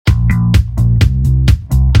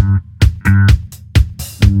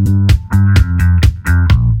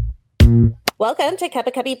Welcome to Cup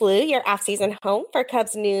of Cubby Blue, your off-season home for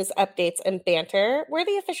Cubs news, updates, and banter. We're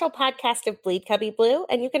the official podcast of Bleed Cubby Blue,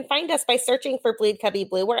 and you can find us by searching for Bleed Cubby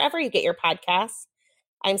Blue wherever you get your podcasts.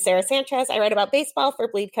 I'm Sarah Sanchez. I write about baseball for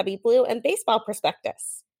Bleed Cubby Blue and Baseball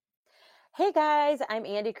Prospectus. Hey guys, I'm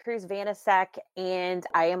Andy Cruz Vanasek, and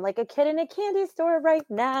I am like a kid in a candy store right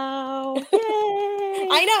now. Yay!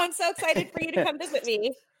 I know. I'm so excited for you to come visit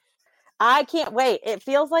me. I can't wait. It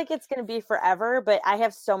feels like it's going to be forever, but I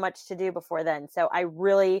have so much to do before then. So I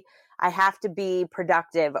have to be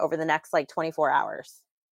productive over the next 24 hours.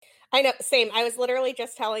 I know, same. I was literally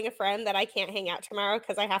just telling a friend that I can't hang out tomorrow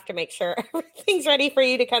because I have to make sure everything's ready for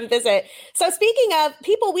you to come visit. So speaking of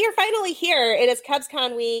people, we are finally here. It is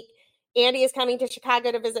CubsCon week. Andy is coming to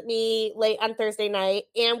Chicago to visit me late on Thursday night,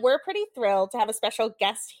 and we're pretty thrilled to have a special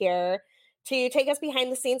guest here to take us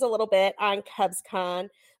behind the scenes a little bit on CubsCon.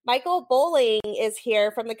 Michael Bowling is here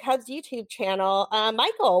from the Cubs YouTube channel.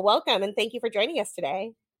 Michael, welcome, and thank you for joining us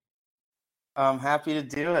today. I'm happy to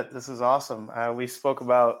do it. This is awesome. We spoke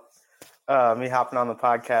about me hopping on the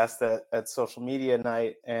podcast at social media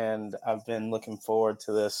night, and I've been looking forward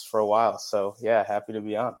to this for a while. So yeah, happy to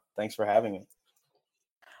be on. Thanks for having me.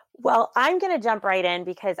 Well, I'm going to jump right in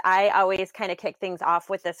because I always kind of kick things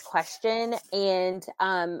off with this question. And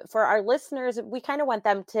for our listeners, we kind of want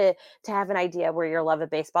them to have an idea where your love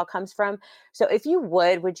of baseball comes from. So if you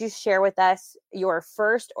would you share with us your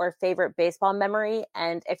first or favorite baseball memory?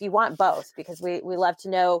 And if you want both, because we love to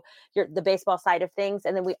know the baseball side of things.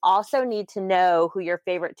 And then we also need to know who your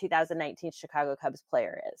favorite 2019 Chicago Cubs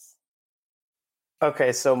player is.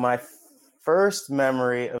 Okay, so my first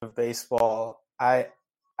memory of baseball,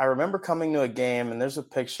 I remember coming to a game, and there's a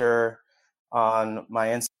picture on my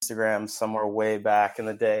Instagram somewhere way back in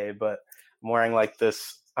the day, but I'm wearing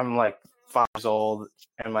I'm 5 years old,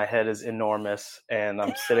 and my head is enormous, and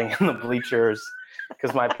I'm sitting in the bleachers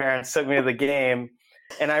because my parents took me to the game.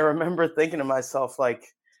 And I remember thinking to myself,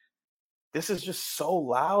 this is just so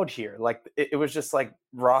loud here. It was just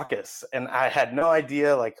raucous, and I had no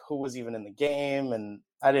idea who was even in the game, and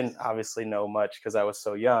I didn't obviously know much because I was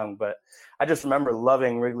so young, but I just remember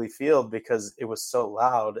loving Wrigley Field because it was so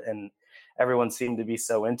loud and everyone seemed to be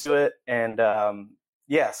so into it. And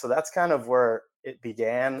so that's kind of where it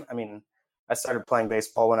began. I mean, I started playing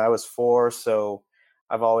baseball when I was 4, so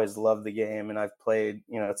I've always loved the game, and I've played,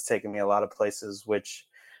 it's taken me a lot of places, which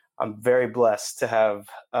I'm very blessed to have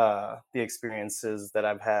the experiences that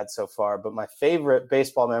I've had so far. But my favorite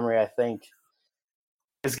baseball memory, I think,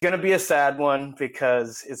 is going to be a sad one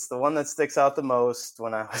because it's the one that sticks out the most.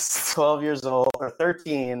 When I was 12 years old or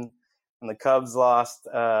 13, and the Cubs lost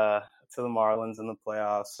to the Marlins in the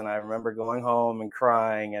playoffs. And I remember going home and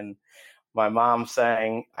crying, and my mom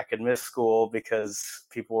saying I could miss school because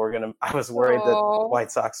I was worried that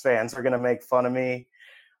White Sox fans were going to make fun of me.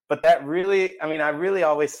 But that really, I really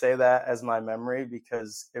always say that as my memory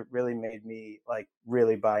because it really made me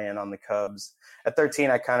really buy in on the Cubs. At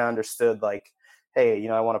 13, I kind of understood hey,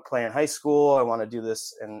 I want to play in high school. I want to do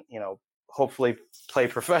this and, hopefully play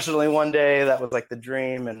professionally one day. That was the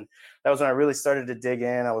dream. And that was when I really started to dig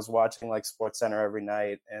in. I was watching SportsCenter every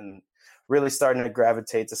night and really starting to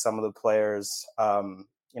gravitate to some of the players.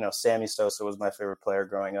 Sammy Sosa was my favorite player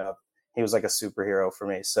growing up. He was like a superhero for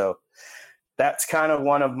me. So that's kind of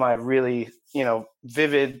one of my really,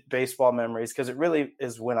 vivid baseball memories because it really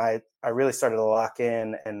is when I really started to lock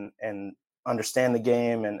in and understand the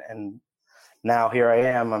game. And now here I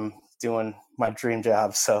am, I'm doing my dream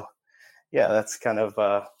job. So yeah, that's kind of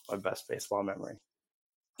my best baseball memory.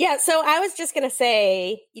 Yeah, so I was just going to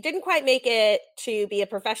say, you didn't quite make it to be a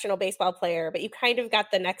professional baseball player, but you kind of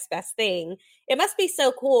got the next best thing. It must be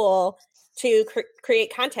so cool to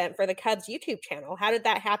create content for the Cubs YouTube channel. How did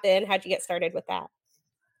that happen? How'd you get started with that?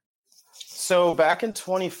 So back in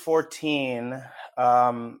 2014,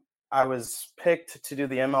 I was picked to do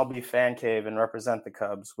the MLB Fan Cave and represent the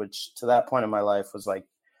Cubs, which to that point in my life was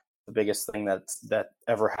the biggest thing that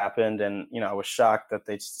ever happened. And, I was shocked that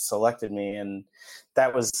they selected me. And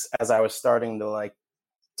that was as I was starting to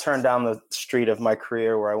turn down the street of my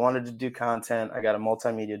career where I wanted to do content. I got a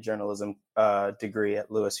multimedia journalism degree at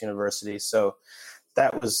Lewis University. So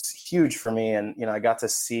that was huge for me. And, I got to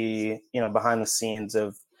see, behind the scenes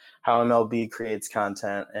of how MLB creates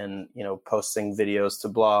content and, posting videos to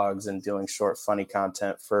blogs and doing short, funny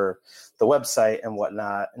content for the website and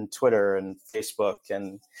whatnot, and Twitter and Facebook.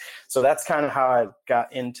 And so that's kind of how I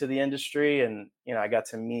got into the industry. And, I got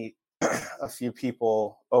to meet a few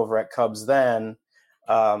people over at Cubs then.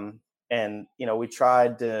 And, they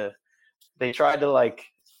tried to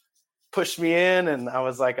pushed me in, and I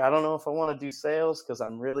was like, I don't know if I want to do sales because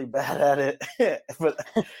I'm really bad at it. But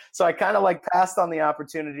so I kind of like passed on the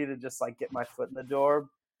opportunity to just like get my foot in the door.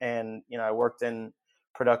 And, you know, I worked in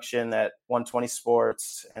production at 120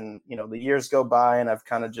 Sports, and, you know, the years go by and I've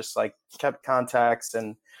kind of just like kept contacts.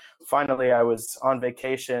 And finally I was on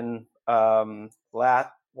vacation now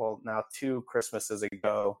 2 Christmases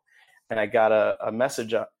ago, and I got a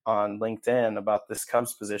message on LinkedIn about this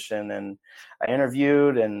Cubs position, and I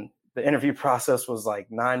interviewed, and the interview process was like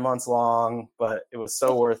 9 months long, but it was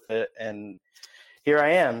so worth it. And here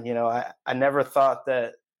I am. You know, I never thought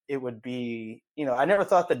that it would be, you know, I never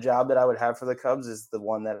thought the job that I would have for the Cubs is the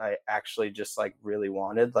one that I actually just like really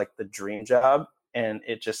wanted, like the dream job. And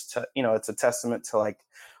it just, you know, it's a testament to like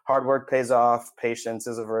hard work pays off, patience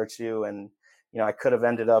is a virtue. And, you know, I could have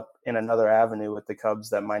ended up in another avenue with the Cubs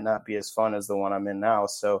that might not be as fun as the one I'm in now.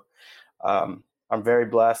 So I'm very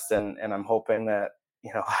blessed, and I'm hoping that,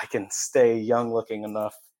 you know, I can stay young looking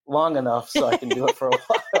long enough so I can do it for a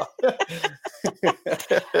while.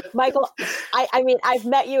 Michael, I mean, I've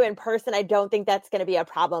met you in person. I don't think that's going to be a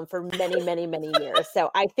problem for many, many, many years.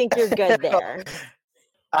 So I think you're good there.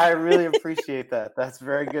 I really appreciate that. That's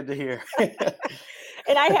very good to hear.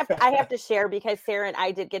 And I have to share, because Sarah and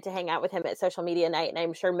I did get to hang out with him at Social Media Night, and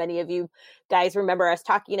I'm sure many of you guys remember us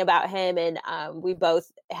talking about him, and we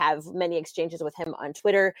both have many exchanges with him on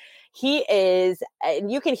Twitter. He is,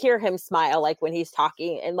 and you can hear him smile like when he's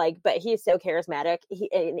talking, and like, but he is so charismatic.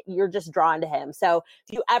 And you're just drawn to him. So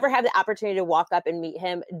if you ever have the opportunity to walk up and meet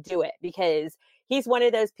him, do it, because he's one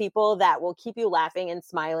of those people that will keep you laughing and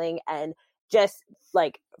smiling. And just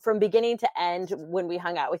like from beginning to end, when we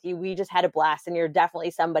hung out with you, we just had a blast. And you're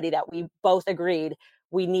definitely somebody that we both agreed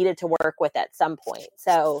we needed to work with at some point.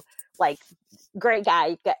 So like, great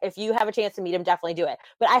guy. If you have a chance to meet him, definitely do it.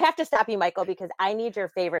 But I have to stop you, Michael, because I need your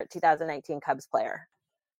favorite 2019 Cubs player.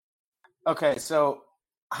 Okay. So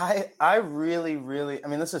I really, I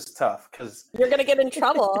mean, this is tough because you're going to get in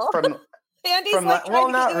trouble. Andy's like, well,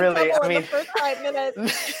 not really. I mean, the first 5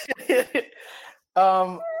 minutes.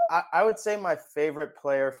 I would say my favorite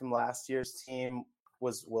player from last year's team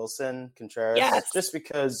was Wilson Contreras. Yes. Just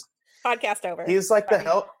because podcast over. He's like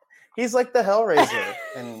he's like the Hellraiser,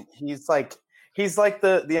 and he's like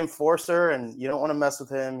the enforcer, and you don't want to mess with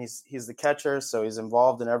him. He's the catcher, so he's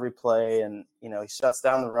involved in every play, and you know, he shuts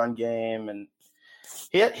down the run game, and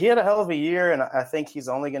he had a hell of a year, and I think he's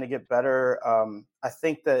only going to get better. I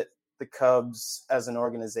think that the Cubs as an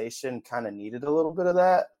organization kind of needed a little bit of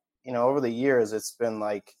that. You know, over the years, it's been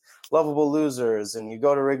like lovable losers, and you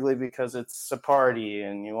go to Wrigley because it's a party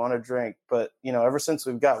and you want to drink. But, you know, ever since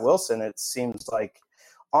we've got Wilson, it seems like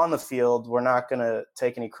on the field, we're not going to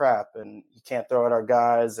take any crap, and you can't throw at our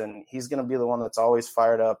guys. And he's going to be the one that's always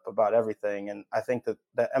fired up about everything. And I think that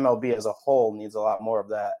the MLB as a whole needs a lot more of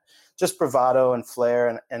that. Just bravado and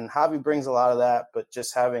flair. And Javi brings a lot of that, but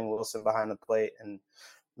just having Wilson behind the plate and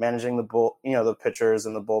managing the pitchers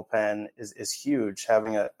and the bullpen is huge.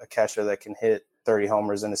 Having a catcher that can hit 30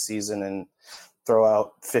 homers in a season and throw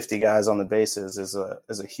out 50 guys on the bases is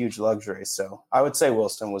a huge luxury. So I would say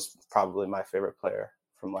Wilson was probably my favorite player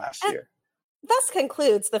from last year. Thus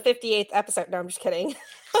concludes the 58th episode. No, I'm just kidding.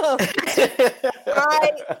 I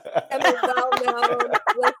am a well-known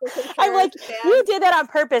Wilson Contreras I'm like, fan. you did that on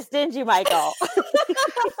purpose, didn't you, Michael?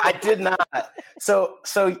 I did not. So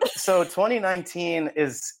 2019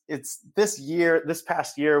 it's this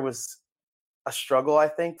past year was a struggle, I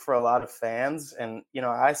think, for a lot of fans. And, you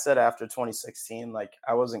know, I said after 2016, like,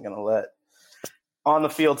 I wasn't going to let on the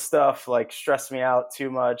field stuff like stress me out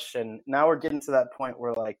too much. And now we're getting to that point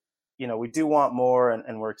where, like, you know, we do want more,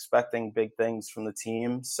 and we're expecting big things from the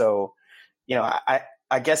team. So, you know,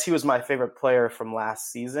 I guess he was my favorite player from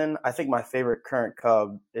last season. I think my favorite current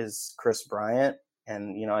Cub is Kris Bryant.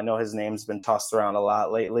 And, you know, I know his name's been tossed around a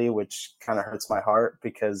lot lately, which kind of hurts my heart,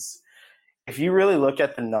 because if you really look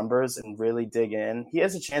at the numbers and really dig in, he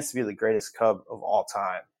has a chance to be the greatest Cub of all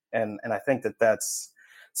time. And I think that that's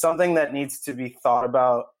something that needs to be thought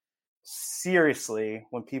about seriously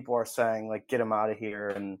when people are saying, like, get him out of here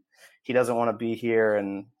and he doesn't want to be here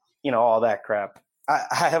and, you know, all that crap.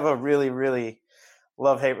 I have a really, really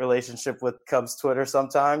love-hate relationship with Cubs Twitter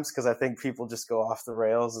sometimes, because I think people just go off the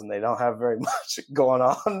rails and they don't have very much going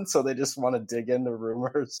on. So they just want to dig into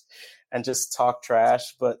rumors and just talk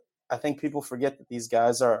trash. But I think people forget that these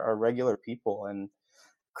guys are regular people, and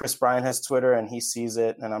Kris Bryant has Twitter and he sees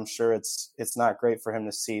it. And I'm sure it's not great for him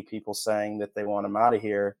to see people saying that they want him out of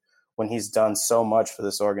here when he's done so much for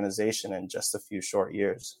this organization in just a few short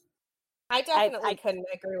years. I definitely couldn't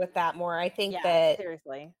agree with that more. I think that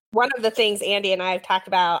seriously, one of the things Andy and I have talked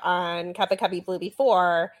about on Cup of Cubby Blue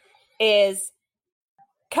before is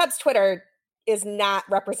Cubs Twitter is not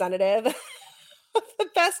representative of the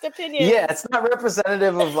best opinion. Yeah, it's not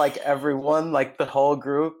representative of like everyone, like the whole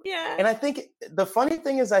group. Yeah. And I think the funny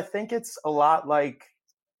thing is, I think it's a lot like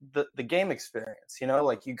the game experience.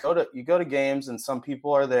 Like you go to games, and some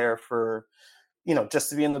people are there for, just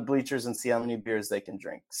to be in the bleachers and see how many beers they can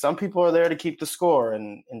drink. Some people are there to keep the score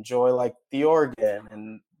and enjoy like the organ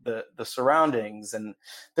and the surroundings. And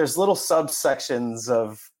there's little subsections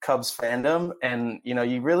of Cubs fandom, and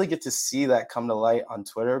you really get to see that come to light on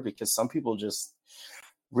Twitter, because some people just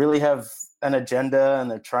really have an agenda and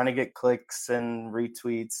they're trying to get clicks and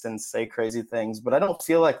retweets and say crazy things. But I don't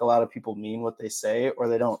feel like a lot of people mean what they say, or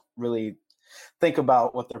they don't really think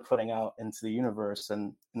about what they're putting out into the universe,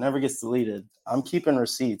 and it never gets deleted. I'm keeping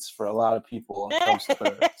receipts for a lot of people on Cubs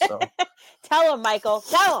Twitter. So tell them, Michael.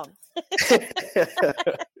 Tell them.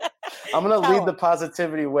 I'm going to lead the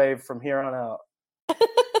positivity wave from here on out.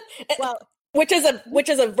 Well, which is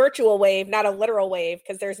a virtual wave, not a literal wave,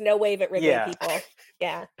 because there's no wave at Wrigley, people.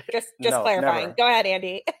 Yeah, just No, clarifying. never. Go ahead,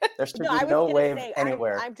 Andy. There should be no wave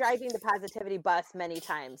anywhere. I'm driving the positivity bus many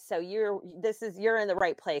times, so you're in the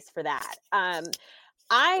right place for that.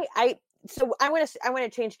 So I want to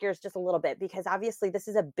change gears just a little bit, because obviously this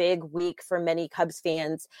is a big week for many Cubs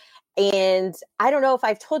fans. And I don't know if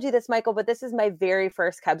I've told you this, Michael, but this is my very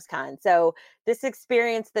first CubsCon. So this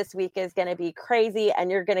experience this week is going to be crazy,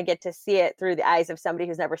 and you're going to get to see it through the eyes of somebody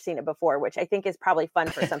who's never seen it before, which I think is probably fun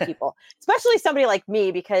for some people, especially somebody like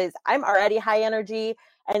me, because I'm already high energy.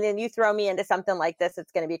 And then you throw me into something like this,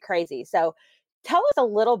 it's going to be crazy. So tell us a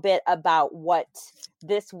little bit about what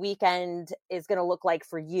this weekend is going to look like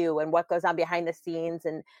for you, and what goes on behind the scenes,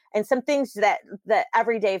 and some things that the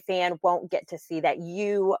everyday fan won't get to see that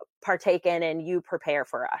you partake in and you prepare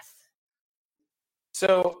for us.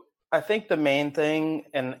 So I think the main thing,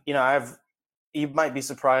 and you might be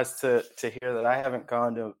surprised to hear that I haven't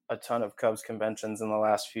gone to a ton of Cubs conventions in the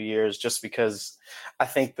last few years, just because I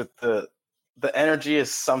think that the energy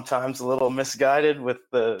is sometimes a little misguided with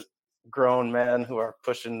the grown men who are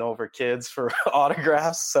pushing over kids for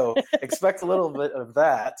autographs. So expect a little bit of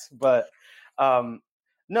that. But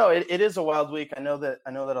no, it is a wild week. I know that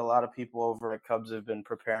a lot of people over at Cubs have been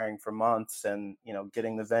preparing for months, and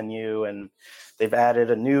getting the venue, and they've added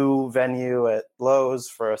a new venue at Lowe's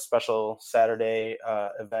for a special Saturday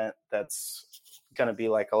event that's going to be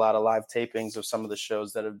like a lot of live tapings of some of the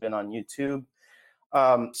shows that have been on YouTube.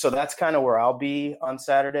 So that's kind of where I'll be on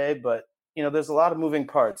Saturday. But there's a lot of moving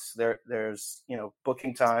parts. There's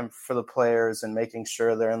booking time for the players and making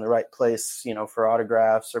sure they're in the right place, for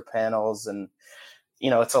autographs or panels. And,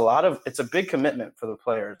 it's a big commitment for the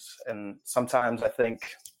players. And sometimes I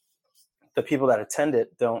think the people that attend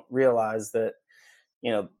it don't realize that,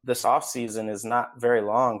 this off season is not very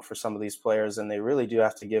long for some of these players, and they really do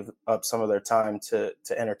have to give up some of their time to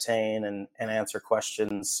entertain and answer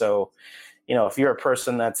questions. So, if you're a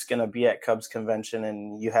person that's going to be at Cubs convention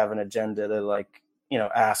and you have an agenda to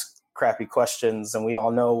ask crappy questions, and we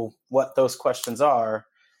all know what those questions are,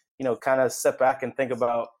 kind of step back and think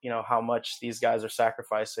about, how much these guys are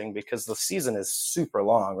sacrificing, because the season is super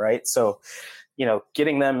long, right? So,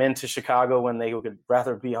 getting them into Chicago when they would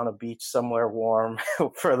rather be on a beach somewhere warm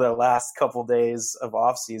for the last couple days of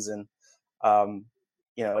off season,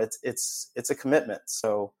 it's a commitment.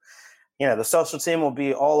 So, the social team will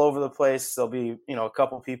be all over the place. There'll be, a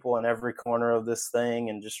couple people in every corner of this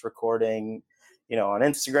thing, and just recording, on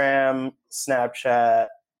Instagram, Snapchat,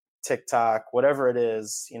 TikTok, whatever it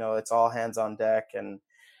is, it's all hands on deck, and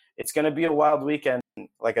it's going to be a wild weekend.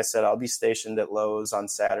 Like I said, I'll be stationed at Lowe's on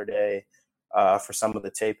Saturday for some of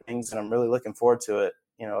the tapings, and I'm really looking forward to it.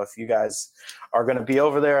 If you guys are going to be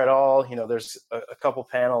over there at all, there's a couple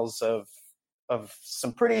panels of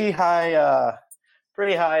some pretty high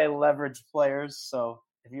leverage players. So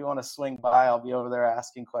if you want to swing by, I'll be over there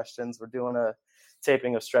asking questions. We're doing a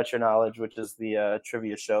taping of Stretch Your Knowledge, which is the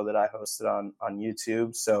trivia show that I hosted on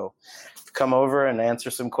YouTube. So come over and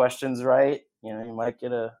answer some questions right. You might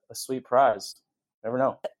get a sweet prize. Never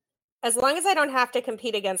know. As long as I don't have to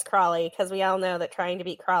compete against Crawley, because we all know that trying to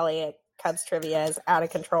beat Crawley at Cubs trivia is out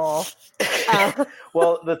of control.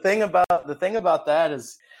 Well, the thing about that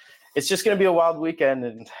is it's just going to be a wild weekend,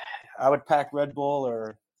 and I would pack Red Bull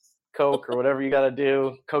or Coke or whatever you got to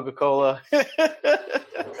do, Coca-Cola.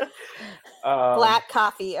 Black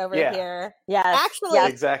coffee over here. Yeah, actually,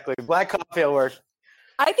 exactly. Black coffee will work.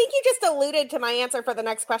 I think you just alluded to my answer for the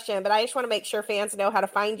next question, but I just want to make sure fans know how to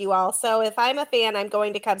find you all. So if I'm a fan, I'm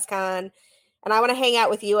going to CubsCon, and I want to hang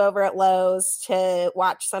out with you over at Lowe's to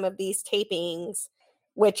watch some of these tapings,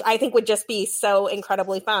 which I think would just be so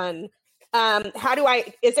incredibly fun.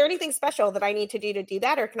 Is there anything special that I need to do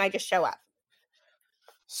that, or can I just show up?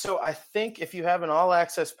 So I think if you have an all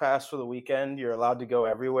access pass for the weekend, you're allowed to go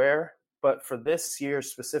everywhere. But for this year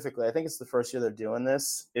specifically, I think it's the first year they're doing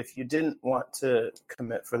this. If you didn't want to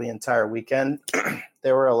commit for the entire weekend,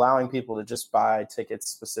 they were allowing people to just buy tickets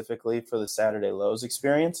specifically for the Saturday Lowe's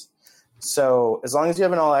experience. So as long as you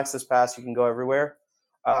have an all access pass, you can go everywhere.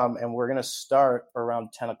 And we're going to start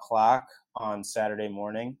around 10 o'clock on Saturday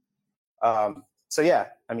morning. So yeah,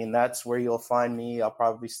 I mean, that's where you'll find me. I'll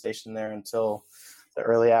probably be stationed there until the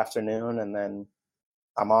early afternoon, and then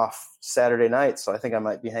I'm off Saturday night. So I think I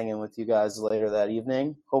might be hanging with you guys later that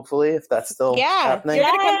evening, hopefully, if that's still happening. You're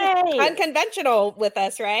going to come unconventional with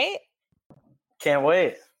us, right? Can't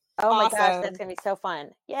wait. Oh my gosh, that's going to be so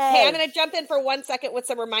fun. Yay. Hey, I'm going to jump in for 1 second with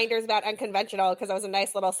some reminders about Unconventional, because that was a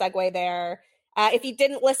nice little segue there. If you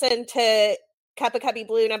didn't listen to Cup of Cubby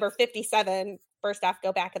Blue number 57, first off,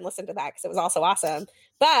 go back and listen to that because it was also awesome.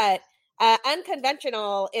 But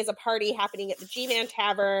Unconventional is a party happening at the G-Man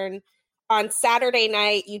Tavern on Saturday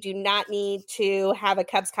night. You do not need to have a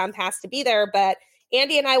CubsCon pass to be there, but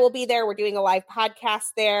Andy and I will be there. We're doing a live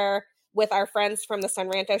podcast there with our friends from the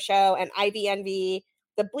Sunranto show and Ivy Envy.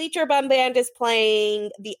 The Bleacher Bum Band is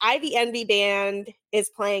playing. The Ivy Envy Band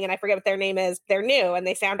is playing, and I forget what their name is. They're new, and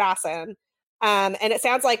they sound awesome. And it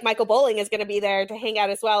sounds like Michael Bowling is going to be there to hang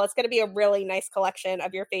out as well. It's going to be a really nice collection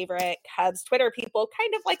of your favorite Cubs Twitter people,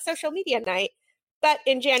 kind of like social media night, but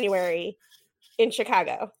in January in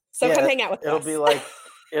Chicago. So come hang out with us.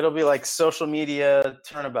 It'll be like social media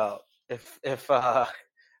turnabout. If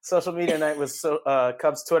social media night was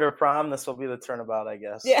Cubs Twitter prom, this will be the turnabout, I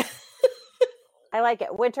guess. Yeah. I like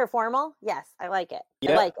it. Winter formal? Yes, I like it.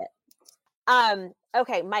 Yep. I like it.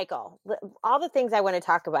 Okay, Michael, all the things I want to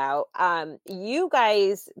talk about. You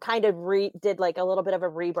guys kind of did like a little bit of a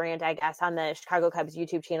rebrand, I guess, on the Chicago Cubs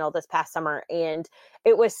YouTube channel this past summer. And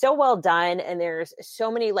it was so well done. And there's so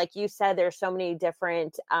many, like you said, there's so many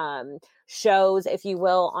different shows, if you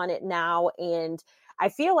will, on it now. And I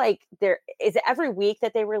feel like there is every week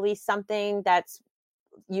that they release something that's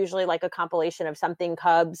usually like a compilation of something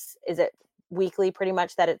Cubs. Is it weekly pretty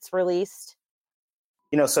much that it's released?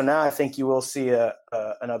 So now I think you will see an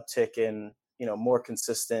uptick in, more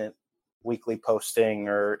consistent weekly posting,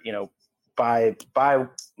 or, by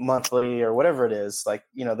monthly or whatever it is. Like,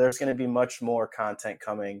 there's going to be much more content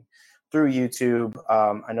coming through YouTube.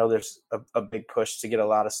 I know there's a big push to get a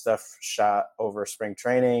lot of stuff shot over spring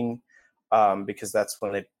training, because that's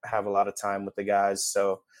when they have a lot of time with the guys.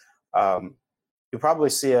 So you'll probably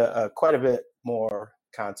see quite a bit more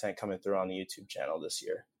content coming through on the YouTube channel this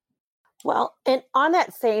year. Well, and on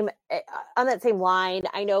that same line,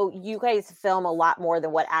 I know you guys film a lot more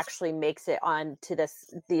than what actually makes it on to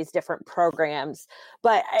these different programs.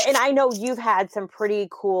 And I know you've had some pretty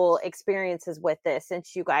cool experiences with this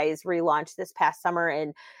since you guys relaunched this past summer.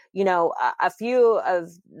 And, a few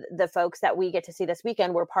of the folks that we get to see this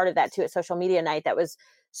weekend were part of that too at Social Media Night. That was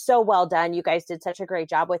so well done. You guys did such a great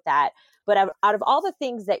job with that. But out of all the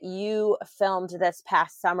things that you filmed this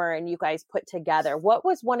past summer and you guys put together, what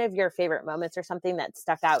was one of your favorite moments or something that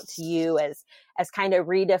stuck out to you as kind of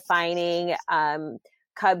redefining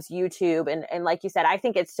Cubs YouTube? And like you said, I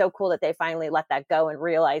think it's so cool that they finally let that go and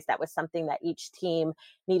realized that was something that each team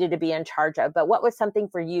needed to be in charge of. But what was something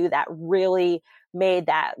for you that really made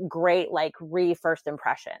that great, first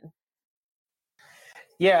impression?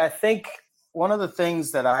 Yeah, I think one of the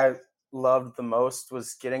things that I loved the most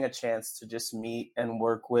was getting a chance to just meet and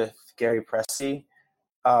work with Gary Pressey.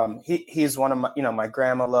 He's one of my, my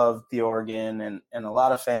grandma loved the organ, and a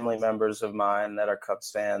lot of family members of mine that are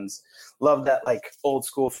Cubs fans love that old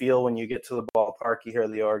school feel when you get to the ballpark, you hear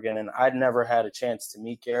the organ. And I'd never had a chance to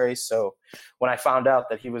meet Gary. So when I found out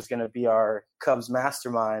that he was going to be our Cubs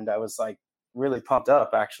mastermind, I was really pumped up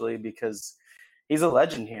actually, because he's a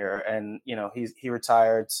legend here, and he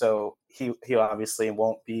retired, so he obviously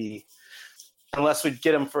won't be, unless we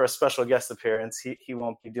get him for a special guest appearance, he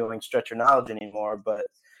won't be doing Stretch Your Knowledge anymore. But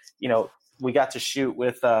we got to shoot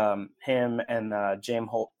with him and James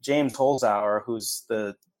Holzhauer, who's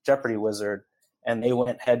the Jeopardy wizard, and they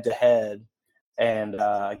went head to head, and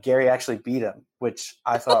Gary actually beat him, which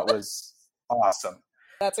I thought was awesome.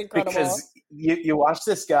 That's incredible. Because you watch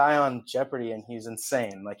this guy on Jeopardy and he's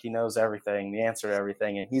insane. He knows everything, the answer to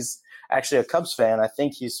everything. And he's actually a Cubs fan. I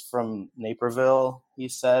think he's from Naperville, he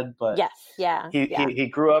said. But yes, yeah. He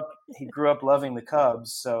grew up loving the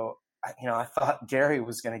Cubs. So, I thought Gary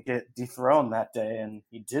was going to get dethroned that day, and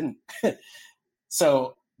he didn't.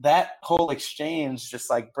 So that whole exchange,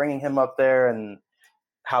 just bringing him up there, and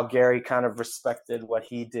how Gary kind of respected what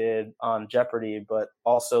he did on Jeopardy, but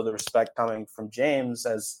also the respect coming from James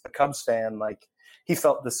as a Cubs fan. He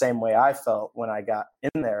felt the same way I felt when I got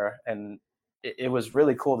in there. And it was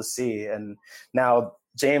really cool to see. And now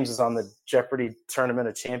James is on the Jeopardy Tournament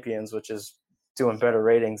of Champions, which is doing better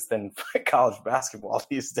ratings than college basketball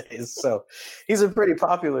these days. So he's a pretty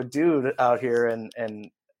popular dude out here, and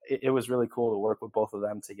it was really cool to work with both of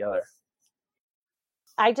them together.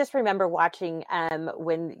 I just remember watching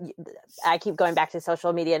when I keep going back to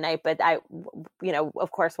social media night, but I,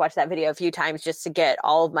 of course, watched that video a few times just to get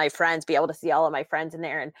all of my friends, be able to see all of my friends in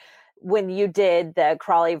there. And when you did the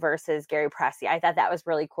Crawley versus Gary Pressey, I thought that was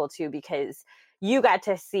really cool too, because you got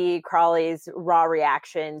to see Crawley's raw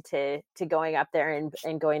reaction to going up there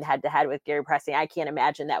and going head to head with Gary Pressey. I can't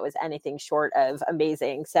imagine that was anything short of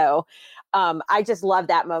amazing. So I just love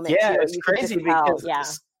that moment. Yeah, too. it's crazy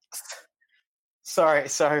because Sorry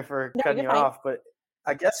for cutting you off, but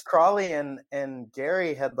I guess Crawley and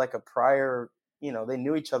Gary had like a prior, they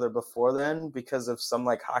knew each other before then because of some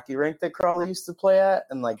like hockey rink that Crawley used to play at,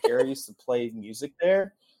 and like Gary used to play music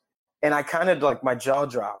there. And I kind of like, my jaw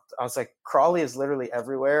dropped. I was like, Crawley is literally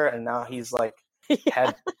everywhere, and now he's like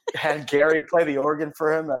had Gary play the organ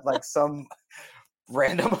for him at like some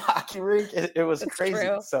random hockey rink. It was crazy.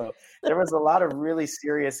 True. So there was a lot of really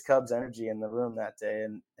serious Cubs energy in the room that day,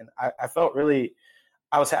 and I felt really,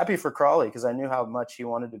 I was happy for Crawley because I knew how much he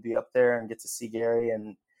wanted to be up there and get to see Gary.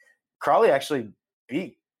 And Crawley actually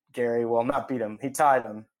beat Gary. Well, not beat him, he tied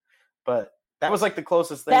him, but that was like the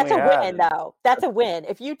closest thing. That's a win, though. That's a win.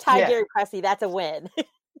 If you tie Gary Pressey, that's a win.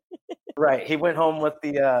 Right. He went home with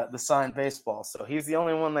the signed baseball, so he's the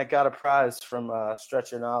only one that got a prize from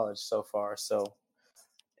Stretch Your Knowledge so far. So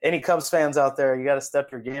any Cubs fans out there, you got to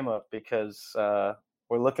step your game up because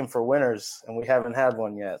we're looking for winners, and we haven't had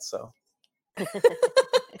one yet. So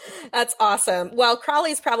that's awesome. Well,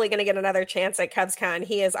 Crawley's probably going to get another chance at CubsCon.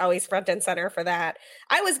 He is always front and center for that.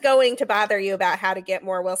 I was going to bother you about how to get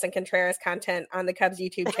more Willson Contreras content on the Cubs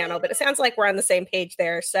YouTube channel, but it sounds like we're on the same page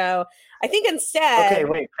there. So I think instead. Okay,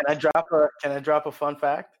 wait. Can I drop a fun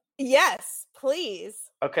fact? Yes, please.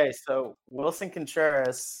 Okay, so Willson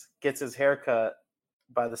Contreras gets his haircut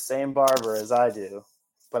by the same barber as I do.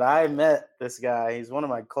 But I met this guy. He's one of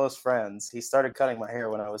my close friends. He started cutting my hair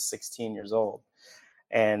when I was 16 years old.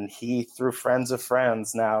 And he, through friends of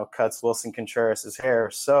friends, now cuts Willson Contreras' hair.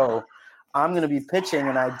 So I'm going to be pitching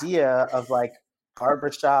an idea of like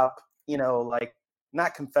barbershop, like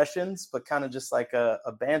not confessions, but kind of just like a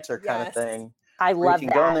banter kind of thing. I love that. We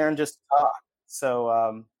can go in there and just talk.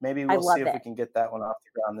 So maybe we'll see if we can get that one off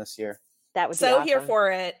the ground this year. That would be so awesome. Here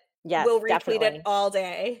for it. Yes, we'll retweet definitely. it all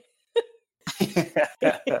day.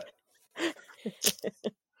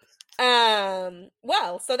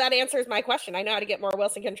 Well, so that answers my question. I know how to get more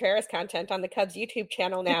Willson Contreras content on the Cubs YouTube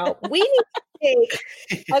channel now. We need to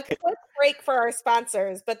take a quick break for our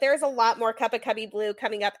sponsors, but there's a lot more Cup of Cubby Blue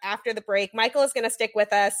coming up after the break. Michael is going to stick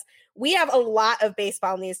with us. We have a lot of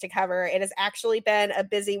baseball news to cover. It has actually been a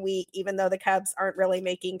busy week, even though the Cubs aren't really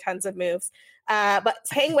making tons of moves. But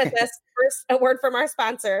hang with us. First, a word from our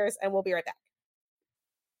sponsors, and we'll be right back.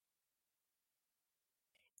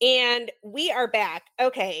 And we are back.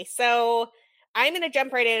 Okay, so I'm going to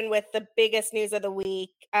jump right in with the biggest news of the week.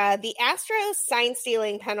 The Astros sign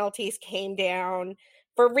stealing penalties came down.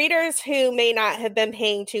 For readers who may not have been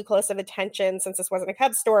paying too close of attention, since this wasn't a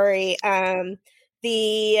Cubs story,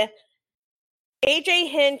 the AJ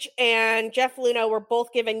Hinch and Jeff Luhnow were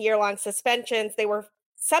both given year-long suspensions. They were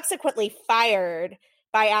subsequently fired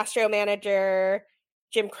by Astro manager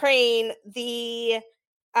Jim Crane. The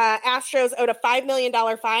Astros owed a $5 million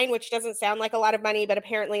fine, which doesn't sound like a lot of money, but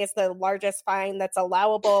apparently is the largest fine that's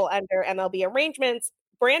allowable under MLB arrangements.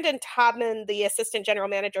 Brandon Taubman, the assistant general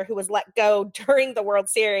manager who was let go during the World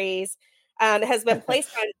Series, has been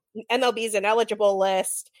placed on MLB's ineligible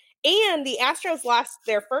list. And the Astros lost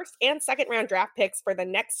their first and second round draft picks for the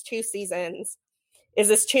next 2 seasons. Is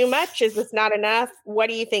this too much? Is this not enough? What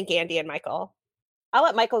do you think, Andy and Michael? I'll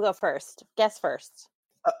let Michael go first. Guess first.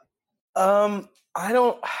 I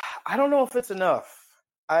don't know if it's enough.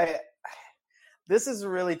 This is a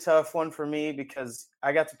really tough one for me because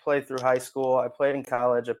I got to play through high school. I played in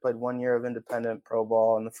college. I played 1 year of independent pro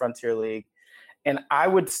ball in the Frontier League. And I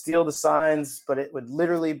would steal the signs, but it would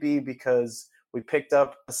literally be because we picked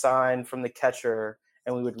up a sign from the catcher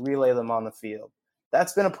and we would relay them on the field.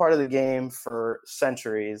 That's been a part of the game for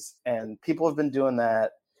centuries, and people have been doing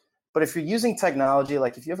that. But if you're using technology,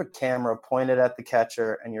 like if you have a camera pointed at the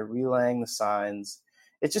catcher and you're relaying the signs,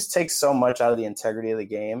 it just takes so much out of the integrity of the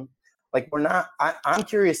game. Like I'm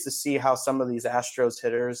curious to see how some of these Astros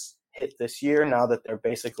hitters hit this year now that they're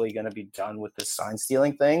basically going to be done with this sign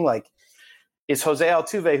stealing thing. Like, is Jose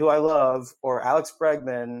Altuve, who I love, or Alex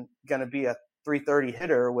Bregman going to be a 330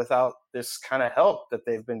 hitter without this kind of help that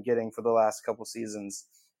they've been getting for the last couple seasons?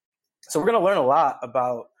 So we're going to learn a lot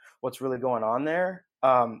about what's really going on there.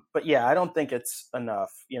 But yeah, I don't think it's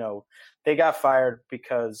enough. They got fired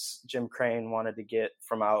because Jim Crane wanted to get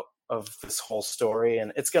from out of this whole story,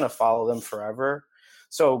 and it's going to follow them forever.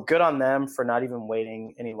 So good on them for not even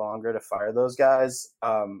waiting any longer to fire those guys.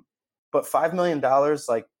 But $5 million,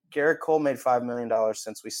 like Garrett Cole made $5 million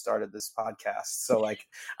since we started this podcast. So like,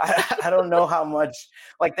 I don't know how much,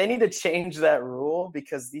 like they need to change that rule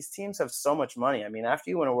because these teams have so much money. I mean, after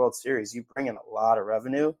you win a World Series, you bring in a lot of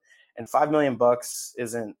revenue, and $5 million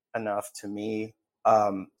isn't enough to me.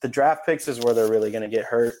 The draft picks is where they're really going to get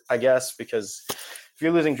hurt, I guess, because if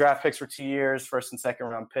you're losing draft picks for 2 years, first and second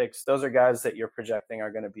round picks, those are guys that you're projecting are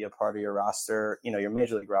going to be a part of your roster, your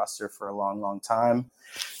major league roster for a long, long time.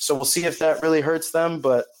 So we'll see if that really hurts them,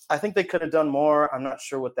 but I think they could have done more. I'm not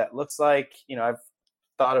sure what that looks like. I've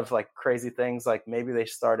thought of like crazy things, like maybe they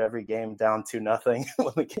start every game down 2-0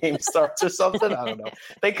 when the game starts or something. I don't know.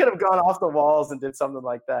 They could have gone off the walls and did something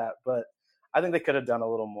like that, but I think they could have done a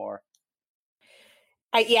little more.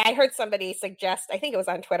 I heard somebody suggest, I think it was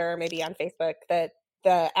on Twitter or maybe on Facebook, that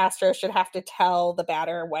the Astros should have to tell the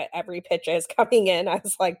batter what every pitch is coming in. I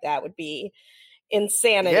was like, that would be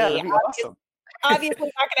insanity. Yeah, that'd be awesome.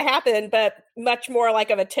 Obviously not going to happen, but much more like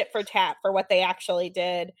of a tit for tat for what they actually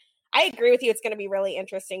did. I agree with you. It's going to be really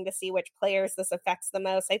interesting to see which players this affects the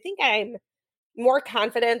most. I think I'm more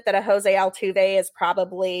confident that a Jose Altuve is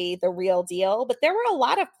probably the real deal, but there were a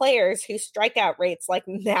lot of players whose strikeout rates like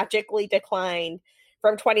magically declined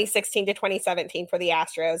from 2016 to 2017 for the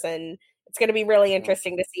Astros, and it's going to be really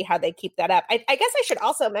interesting to see how they keep that up. I guess I should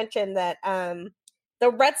also mention that the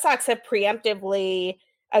Red Sox have preemptively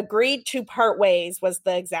agreed to part ways, was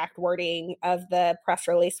the exact wording of the press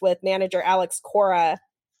release, with manager Alex Cora,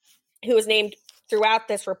 who was named throughout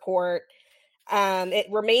this report. It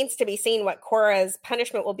remains to be seen what Cora's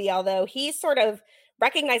punishment will be, although he sort of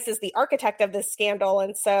recognizes the architect of this scandal.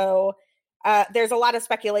 And so there's a lot of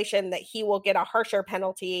speculation that he will get a harsher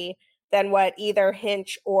penalty than what either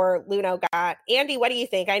Hinch or Luhnow got. Andy, what do you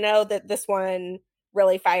think? I know that this one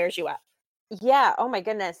really fires you up. Yeah. Oh my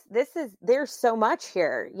goodness. There's so much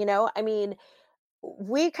here, I mean,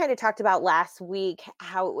 we kind of talked about last week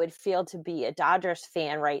how it would feel to be a Dodgers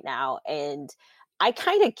fan right now. And I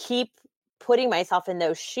kind of keep putting myself in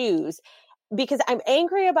those shoes because I'm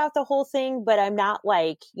angry about the whole thing, but I'm not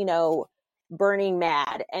like, burning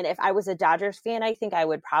mad. And if I was a Dodgers fan, I think I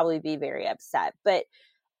would probably be very upset. But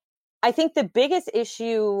I think the biggest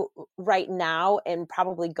issue right now and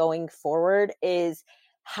probably going forward is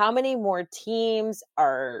how many more teams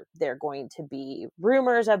are there going to be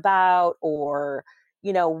rumors about, or,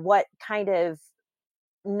 what kind of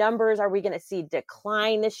numbers are we going to see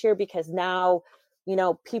decline this year? Because now,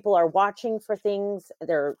 people are watching for things.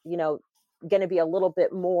 They're, going to be a little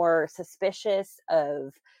bit more suspicious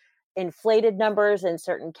of inflated numbers in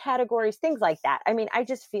certain categories, things like that. I mean, I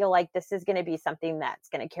just feel like this is going to be something that's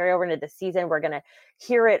going to carry over into the season. We're going to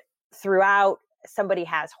hear it throughout. Somebody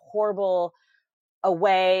has horrible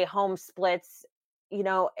away home splits.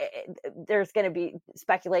 There's going to be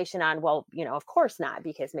speculation on, well, of course not,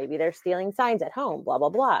 because maybe they're stealing signs at home, blah, blah,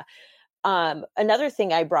 blah. Another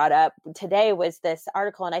thing I brought up today was this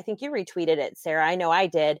article, and I think you retweeted it, Sarah. I know I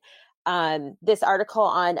did. This article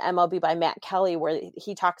on MLB by Matt Kelly, where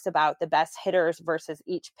he talks about the best hitters versus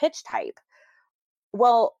each pitch type.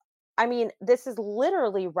 Well, I mean, this is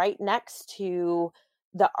literally right next to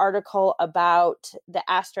the article about the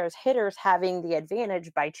Astros hitters having the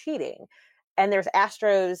advantage by cheating. And there's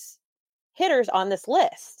Astros hitters on this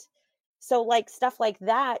list. So like stuff like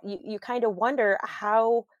that, you kind of wonder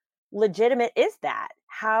how legitimate is that?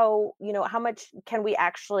 How much can we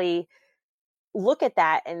actually look at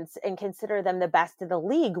that and consider them the best in the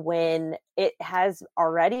league when it has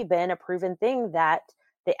already been a proven thing that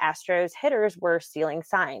the Astros hitters were stealing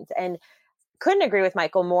signs? And couldn't agree with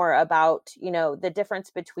Michael more about, the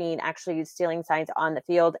difference between actually stealing signs on the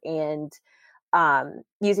field and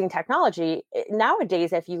using technology.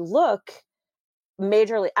 Nowadays, if you look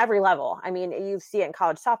majorly every level, I mean, you see it in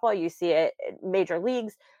college softball, you see it in major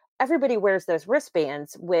leagues, everybody wears those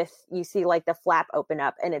wristbands with, you see like the flap open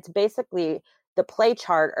up, and it's basically the play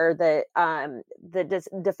chart or the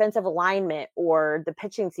defensive alignment or the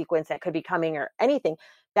pitching sequence that could be coming or anything.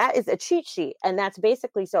 That is a cheat sheet. And that's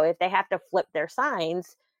basically, so if they have to flip their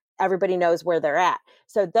signs, everybody knows where they're at.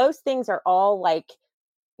 So those things are all like,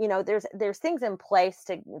 there's things in place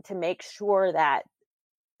to make sure that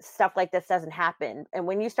stuff like this doesn't happen. And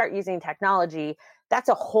when you start using technology, that's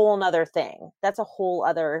a whole nother thing. That's a whole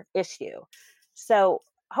other issue. So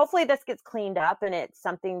hopefully this gets cleaned up and it's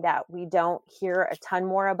something that we don't hear a ton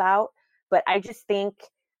more about. But I just think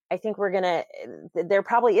I think there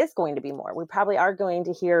probably is going to be more. We probably are going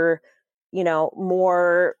to hear,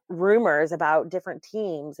 more rumors about different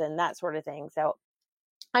teams and that sort of thing. So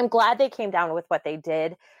I'm glad they came down with what they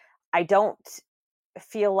did. I don't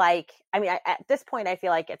feel like, at this point, I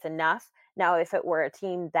feel like it's enough. Now, if it were a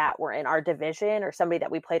team that were in our division or somebody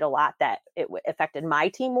that we played a lot that it affected my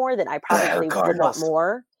team more, then I probably would want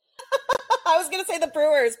more. I was going to say the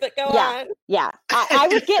Brewers, but go on. Yeah. I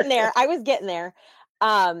was getting there.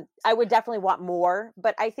 I would definitely want more,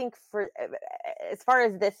 but I think as far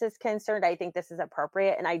as this is concerned, I think this is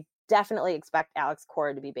appropriate. And I definitely expect Alex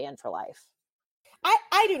Cora to be banned for life.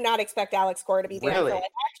 I do not expect Alex Cora to be banned for life. I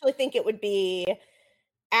actually think it would be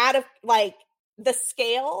out of the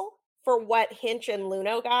scale for what Hinch and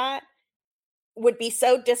Luno got would be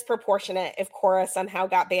so disproportionate if Cora somehow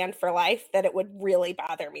got banned for life that it would really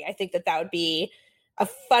bother me. I think that would be a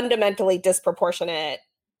fundamentally disproportionate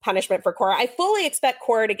punishment for Cora. I fully expect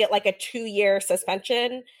Cora to get a 2-year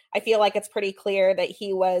suspension. I feel like it's pretty clear that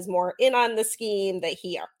he was more in on the scheme, that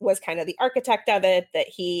he was kind of the architect of it, that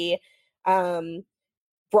he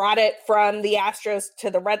brought it from the Astros to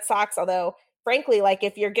the Red Sox. Although, frankly,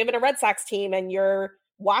 if you're given a Red Sox team and your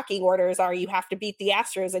walking orders are you have to beat the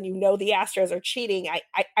Astros and the Astros are cheating,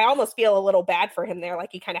 I almost feel a little bad for him there.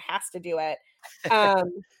 He kind of has to do it.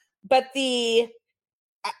 But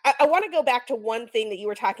I want to go back to one thing that you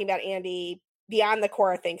were talking about, Andy, beyond the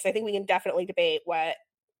Cora thing, because I think we can definitely debate what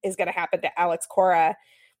is going to happen to Alex Cora.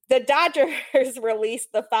 The Dodgers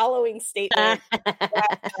released the following statement. And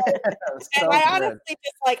I honestly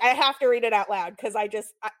just I have to read it out loud because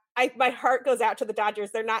my heart goes out to the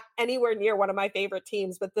Dodgers. They're not anywhere near one of my favorite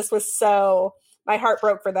teams, but this was my heart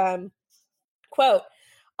broke for them. Quote,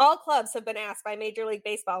 all clubs have been asked by Major League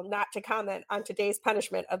Baseball not to comment on today's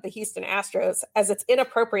punishment of the Houston Astros, as it's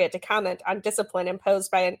inappropriate to comment on discipline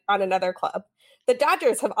imposed on another club. The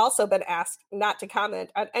Dodgers have also been asked not to comment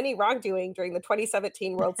on any wrongdoing during the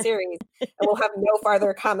 2017 World Series and will have no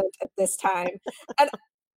farther comment at this time. And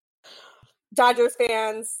Dodgers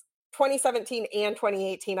fans, 2017 and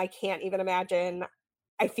 2018, I can't even imagine.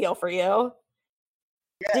 I feel for you.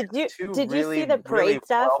 Yeah, did you see the parade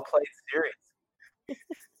stuff? Well-played series.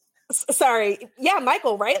 Sorry. Yeah,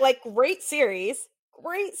 Michael, right? Great series.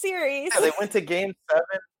 Yeah, they went to Game 7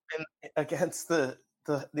 against the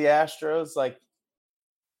Astros.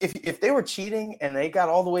 If they were cheating and they got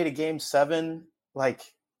all the way to Game 7,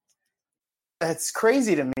 that's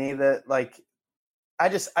crazy to me that I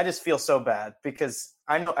just feel so bad because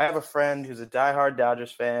I know I have a friend who's a diehard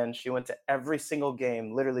Dodgers fan. She went to every single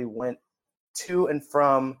game, literally went to and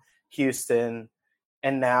from Houston,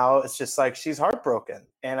 and now it's just she's heartbroken.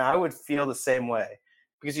 And I would feel the same way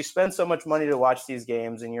because you spend so much money to watch these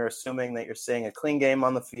games and you're assuming that you're seeing a clean game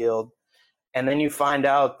on the field. And then you find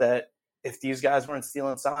out that if these guys weren't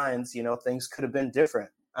stealing signs, things could have been different.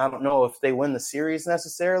 I don't know if they win the series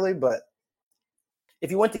necessarily, but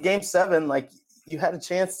if you went to Game 7, you had a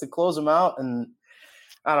chance to close them out. And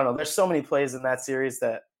I don't know, there's so many plays in that series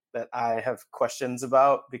that I have questions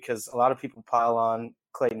about because a lot of people pile on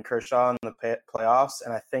Clayton Kershaw in the playoffs.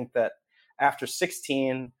 And I think that after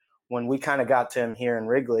 16, when we kind of got to him here in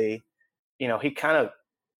Wrigley, he kind of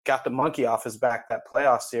got the monkey off his back that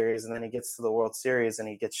playoff series, and then he gets to the World Series and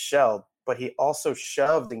he gets shelled. But he also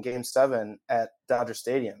shoved in Game 7 at Dodger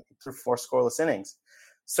Stadium. He threw 4 scoreless innings.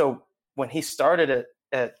 So when he started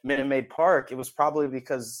at Minute Maid Park, it was probably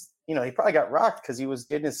because, he probably got rocked because he was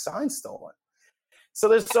getting his sign stolen. So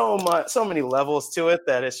there's so many levels to it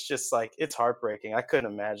that it's just it's heartbreaking. I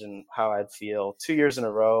couldn't imagine how I'd feel 2 years in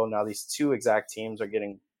a row. Now these 2 exact teams are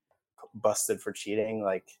getting busted for cheating.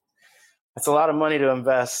 It's a lot of money to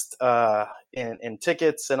invest in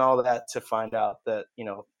tickets and all that to find out that,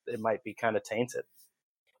 it might be kind of tainted.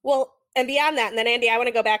 Well, and beyond that, and then Andy, I want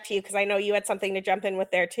to go back to you because I know you had something to jump in with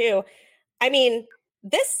there too. I mean,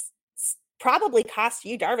 this probably cost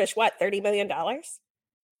you Darvish, what, $30 million?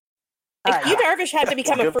 You Darvish had to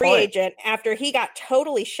become a free agent after he got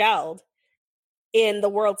totally shelled in the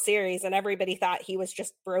World Series and everybody thought he was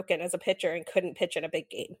just broken as a pitcher and couldn't pitch in a big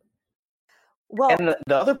game. Well, and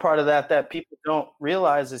the other part of that people don't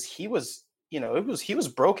realize is he was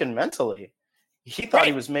broken mentally. He thought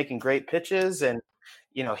he was making great pitches and,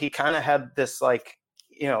 he kind of had this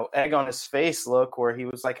egg on his face look where he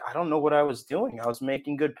was I don't know what I was doing. I was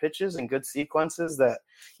making good pitches and good sequences that,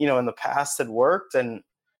 in the past had worked and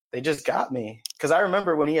they just got me. Because I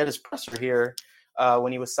remember when he had his presser here,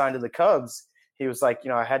 when he was signed to the Cubs, he was I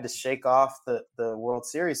had to shake off the World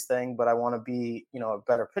Series thing, but I want to be, a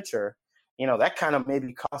better pitcher. that kind of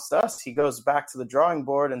maybe cost us. He goes back to the drawing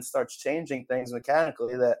board and starts changing things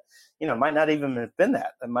mechanically that, might not even have been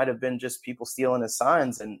that. It might have been just people stealing his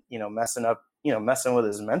signs and, messing with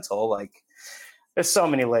his mental. Like, there's so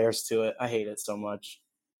many layers to it. I hate it so much.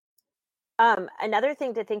 Another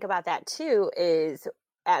thing to think about that too is,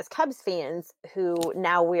 as Cubs fans, who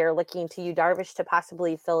now we are looking to Yu Darvish to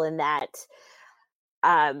possibly fill in that,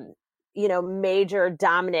 major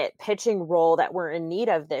dominant pitching role that we're in need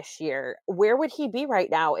of this year. Where would he be right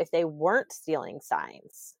now if they weren't stealing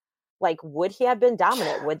signs? Like, would he have been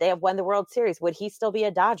dominant? Would they have won the World Series? Would he still be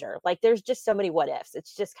a Dodger? Like, there's just so many what ifs.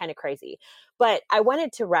 It's just kind of crazy. But I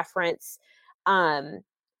wanted to reference, Yu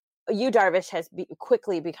Darvish has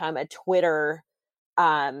quickly become a Twitter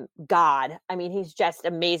god. I mean, he's just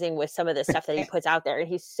amazing with some of the stuff that he puts out there, and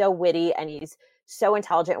he's so witty and he's so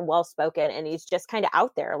intelligent and well spoken, and he's just kind of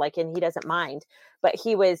out there, like, and he doesn't mind. But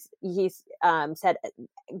he's said,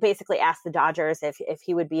 basically asked the Dodgers if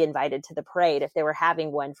he would be invited to the parade if they were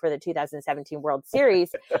having one for the 2017 World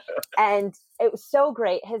Series. And it was so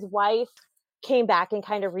great. His wife came back and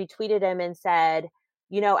kind of retweeted him and said,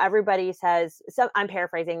 everybody says, I'm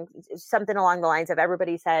paraphrasing, something along the lines of,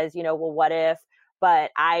 everybody says, well, what if?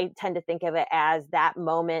 But I tend to think of it as that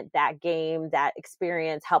moment, that game, that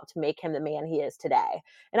experience helped make him the man he is today.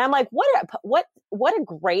 And I'm like, what a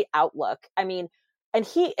great outlook. I mean, and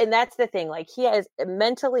that's the thing, like, he has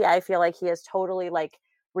mentally, I feel like he has totally, like,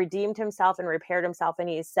 redeemed himself and repaired himself. And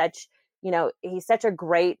he's such a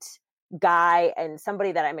great guy and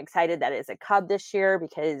somebody that I'm excited that is a Cub this year,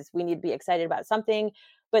 because we need to be excited about something.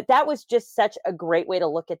 But that was just such a great way to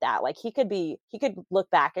look at that. Like, he could look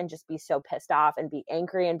back and just be so pissed off and be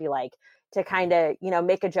angry and be like, to kind of,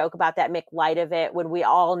 make a joke about that, make light of it, when we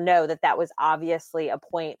all know that was obviously a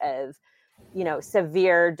point of,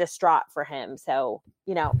 severe distraught for him. So,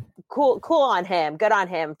 cool on him. Good on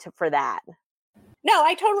him for that. No,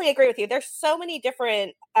 I totally agree with you. There's so many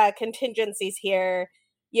different contingencies here.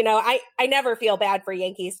 I never feel bad for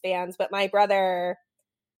Yankees fans, but my brother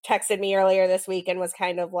texted me earlier this week and was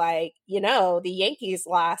kind of like, the Yankees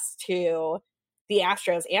lost to the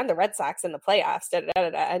Astros and the Red Sox in the playoffs.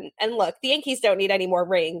 And look, the Yankees don't need any more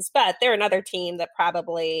rings, but they're another team that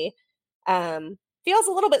probably feels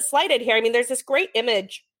a little bit slighted here. I mean, there's this great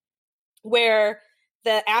image where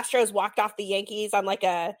the Astros walked off the Yankees on like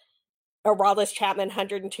a Aroldis Chapman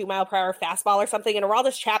 102 mile per hour fastball or something, and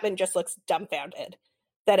Aroldis Chapman just looks dumbfounded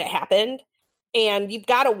that it happened. And you've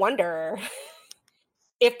got to wonder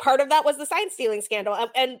if part of that was the sign stealing scandal.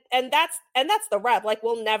 And that's the rub. Like,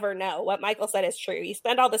 we'll never know. What Michael said is true. You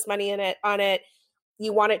spend all this money on it.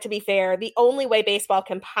 You want it to be fair. The only way baseball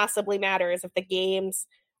can possibly matter is if the games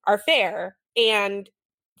are fair, and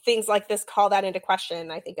things like this call that into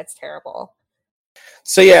question. I think it's terrible.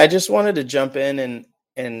 So yeah, I just wanted to jump in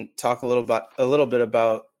and talk a little bit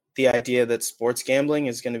about the idea that sports gambling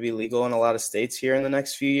is going to be legal in a lot of states here in the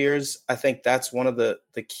next few years. I think that's one of the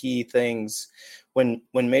key things when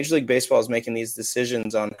Major League Baseball is making these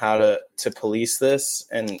decisions on how to police this.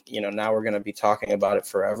 And, now we're going to be talking about it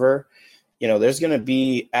forever. There's going to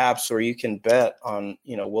be apps where you can bet on,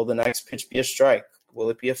 will the next pitch be a strike? Will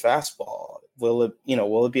it be a fastball? Will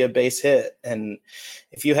it be a base hit? And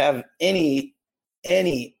if you have any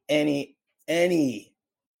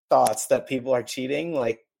thoughts that people are cheating,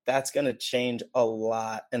 like, that's going to change a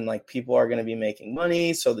lot. And like, people are going to be making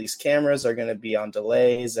money. So these cameras are going to be on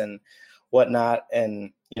delays and whatnot.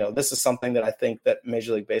 And, this is something that I think that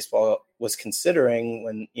Major League Baseball was considering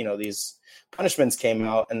when, these punishments came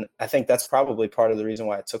out. And I think that's probably part of the reason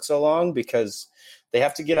why it took so long, because they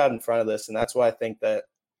have to get out in front of this. And that's why I think that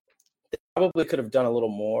they probably could have done a little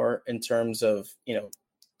more in terms of,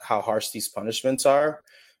 how harsh these punishments are,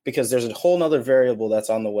 because there's a whole nother variable that's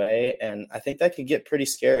on the way. And I think that could get pretty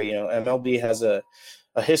scary. MLB has a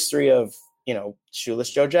history of, Shoeless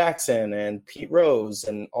Joe Jackson and Pete Rose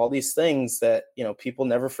and all these things that, people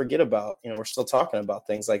never forget about. We're still talking about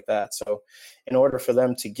things like that. So in order for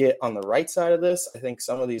them to get on the right side of this, I think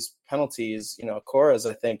some of these penalties, Cora's,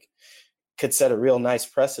 I think, could set a real nice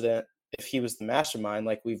precedent if he was the mastermind,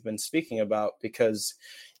 like we've been speaking about, because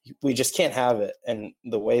we just can't have it. And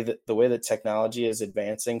the way that technology is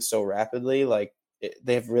advancing so rapidly, like,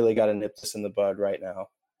 they've really got to nip this in the bud right now.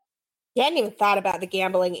 Yeah, I hadn't even thought about the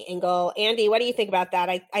gambling angle. Andy, what do you think about that?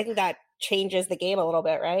 I think that changes the game a little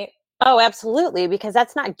bit, right? Oh, absolutely, because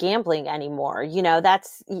that's not gambling anymore.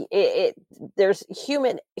 That's it. There's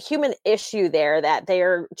human issue there that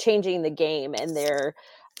they're changing the game, and there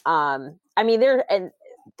are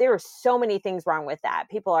so many things wrong with that.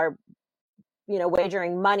 People are,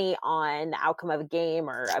 wagering money on the outcome of a game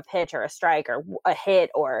or a pitch or a strike or a hit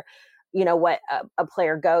or what a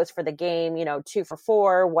player goes for the game, 2 for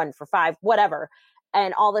 4, 1 for 5, whatever.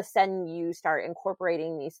 And all of a sudden you start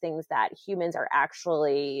incorporating these things that humans are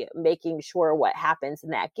actually making sure what happens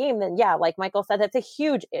in that game, then yeah, like Michael said, that's a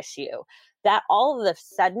huge issue. That all of a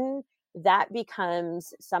sudden that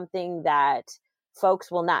becomes something that folks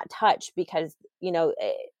will not touch because,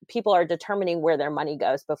 people are determining where their money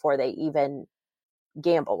goes before they even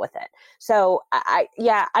gamble with it. So I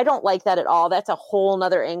don't like that at all. That's a whole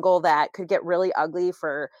nother angle that could get really ugly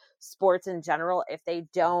for sports in general if they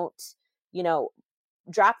don't,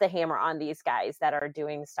 drop the hammer on these guys that are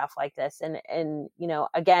doing stuff like this. And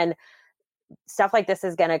again, stuff like this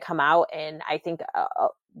is going to come out. And I think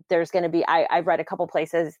there's going to be, I've read a couple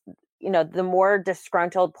places, the more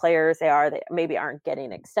disgruntled players they are, they maybe aren't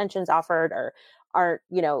getting extensions offered or aren't,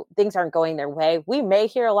 things aren't going their way. We may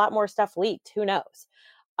hear a lot more stuff leaked. Who knows?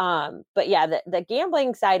 But yeah, the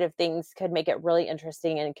gambling side of things could make it really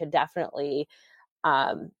interesting and could definitely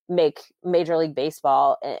make Major League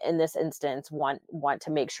Baseball in this instance want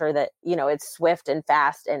to make sure that, it's swift and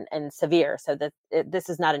fast and severe so that this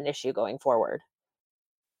is not an issue going forward.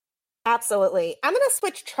 Absolutely. I'm going to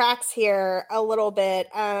switch tracks here a little bit.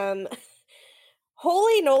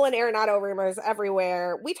 Holy Nolan Arenado rumors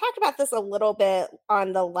everywhere. We talked about this a little bit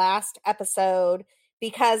on the last episode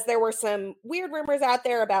because there were some weird rumors out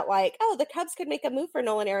there about like, oh, the Cubs could make a move for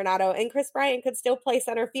Nolan Arenado and Kris Bryant could still play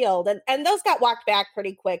center field. And those got walked back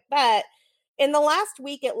pretty quick. But in the last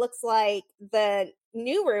week, it looks like the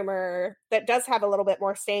new rumor that does have a little bit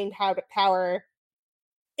more staying power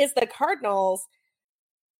is the Cardinals.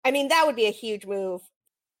 I mean, that would be a huge move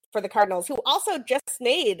for the Cardinals, who also just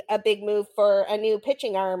made a big move for a new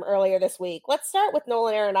pitching arm earlier this week. Let's start with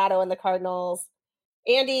Nolan Arenado and the Cardinals.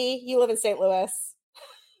 Andy, you live in St. Louis.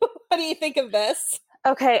 What do you think of this?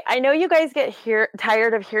 Okay, I know you guys get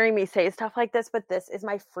tired of hearing me say stuff like this, but this is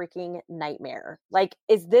my freaking nightmare. Like,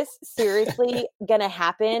 is this seriously gonna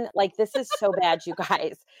happen? Like, this is so bad, you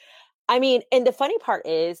guys. I mean, and the funny part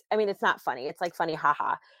is, it's not funny. It's like funny,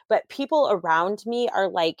 haha. But people around me are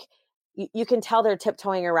like, you can tell they're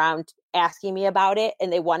tiptoeing around asking me about it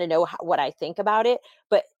and they want to know what I think about it,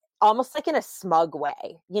 but almost like in a smug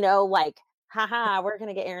way, like, haha, we're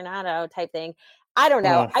going to get Arenado type thing. I don't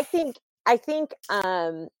know. I think, I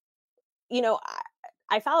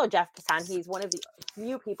follow Jeff Passan. He's one of the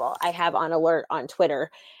few people I have on alert on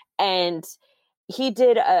Twitter. And he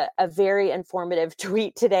did a very informative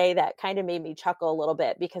tweet today that kind of made me chuckle a little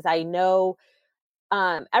bit because I know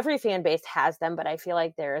every fan base has them, but I feel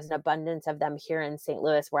like there is an abundance of them here in St.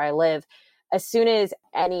 Louis where I live. As soon as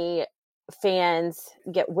any fans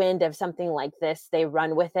get wind of something like this, they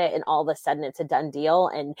run with it and all of a sudden it's a done deal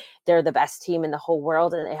and they're the best team in the whole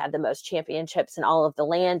world and they have the most championships in all of the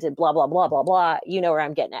land and blah, blah, blah, blah, blah. You know where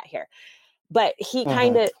I'm getting at here. But he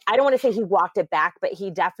kind of, I don't want to say he walked it back, but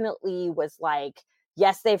he definitely was like,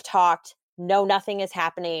 yes, they've talked. No, nothing is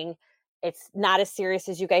happening. It's not as serious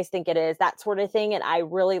as you guys think it is, that sort of thing. And I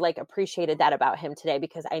really appreciated that about him today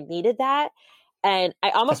because I needed that. And I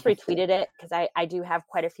almost retweeted it because I do have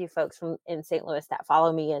quite a few folks in St. Louis that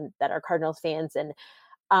follow me and that are Cardinals fans. And,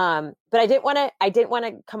 but I didn't want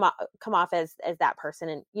to come off as that person.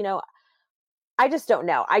 And, I just don't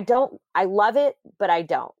know. I love it, but I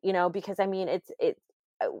don't, because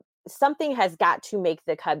something has got to make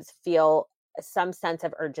the Cubs feel some sense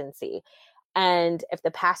of urgency. And if the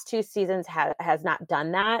past 2 seasons has not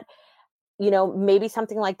done that, maybe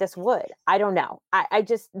something like this would. I don't know. I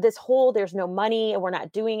just, there's no money and we're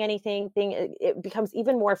not doing anything thing. It becomes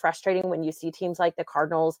even more frustrating when you see teams like the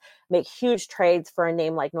Cardinals make huge trades for a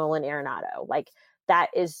name like Nolan Arenado. Like that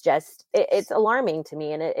is just, it's alarming to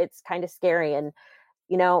me and it's kind of scary. And,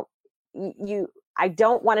 I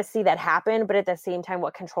don't want to see that happen, but at the same time,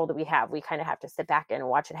 what control do we have? We kind of have to sit back and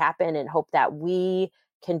watch it happen and hope that we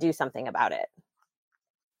can do something about it.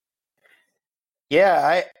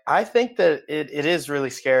 Yeah, I think that it is really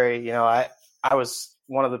scary. I was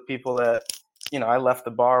one of the people that, I left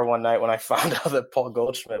the bar one night when I found out that Paul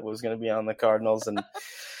Goldschmidt was going to be on the Cardinals, and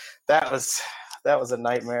that was a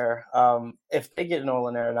nightmare. If they get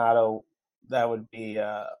Nolan Arenado, that would be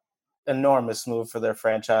enormous move for their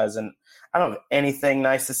franchise. And I don't have anything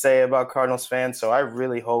nice to say about Cardinals fans, so I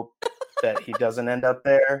really hope that he doesn't end up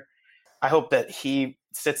there. I hope that he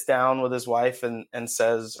sits down with his wife and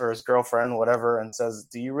says, or his girlfriend, whatever, and says,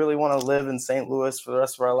 do you really want to live in St. Louis for the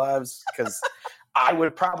rest of our lives? Because I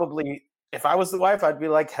would probably, if I was the wife, I'd be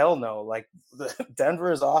like, hell no. Like,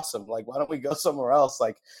 Denver is awesome. Like, why don't we go somewhere else,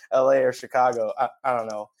 like LA or Chicago? I don't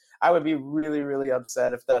know. I would be really, really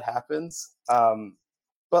upset if that happens.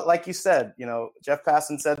 But like you said, Jeff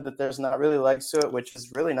Passan said that there's not really legs to it, which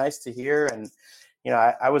is really nice to hear. And,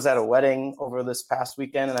 I was at a wedding over this past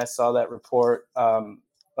weekend, and I saw that report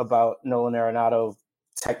about Nolan Arenado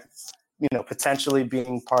potentially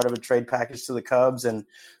being part of a trade package to the Cubs and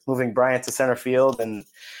moving Bryant to center field. And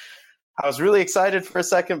I was really excited for a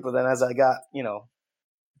second, but then as I got,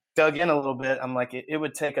 dug in a little bit, I'm like, it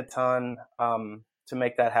would take a ton to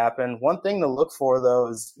make that happen. One thing to look for, though,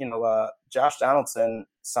 is, Josh Donaldson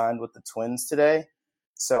signed with the Twins today.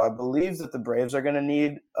 So I believe that the Braves are going to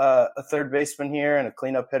need a third baseman here and a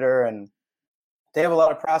cleanup hitter, and they have a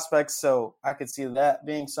lot of prospects. So I could see that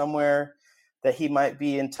being somewhere that he might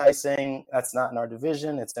be enticing. That's not in our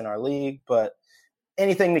division. It's in our league, but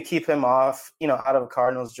anything to keep him off, out of a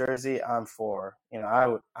Cardinals jersey, I'm for.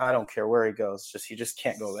 I don't care where he goes. He just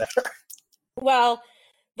can't go there. Well,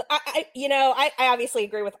 I obviously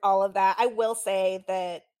agree with all of that. I will say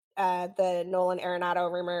that the Nolan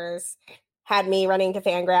Arenado rumors had me running to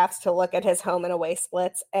Fangraphs to look at his home and away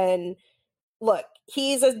splits. And look,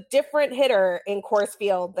 he's a different hitter in Coors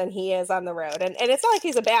Field than he is on the road. And it's not like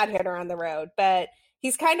he's a bad hitter on the road, but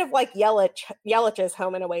he's kind of like Yelich's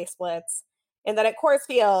home and away splits. And that at Coors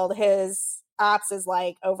Field, his ops is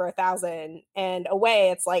like over 1,000, and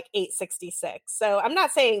away it's like 866. So I'm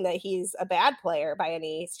not saying that he's a bad player by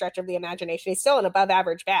any stretch of the imagination. He's still an above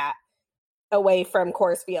average bat away from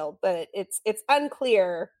Coors Field, but it's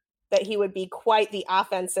unclear that he would be quite the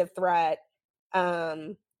offensive threat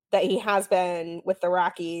that he has been with the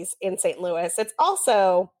Rockies in St. Louis. It's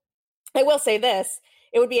also, I will say this,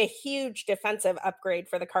 it would be a huge defensive upgrade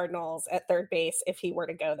for the Cardinals at third base if he were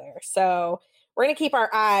to go there. So we're going to keep our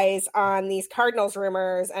eyes on these Cardinals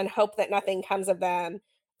rumors and hope that nothing comes of them.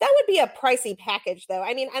 That would be a pricey package, though.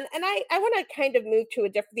 I mean, and I want to kind of move to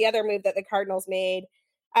the other move that the Cardinals made.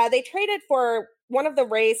 They traded for one of the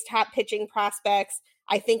Rays' top pitching prospects.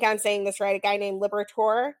 I think I'm saying this right, a guy named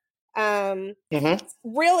Liberatore.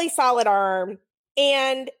 Really solid arm.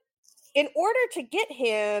 And in order to get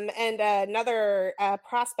him and another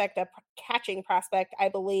prospect, a catching prospect, I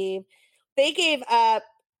believe, they gave up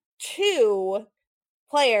 2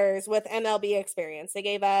 players with MLB experience. They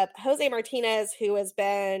gave up Jose Martinez, who has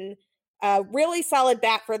been a really solid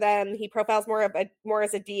bat for them. He profiles more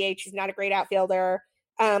as a DH. He's not a great outfielder.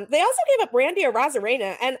 They also gave up Randy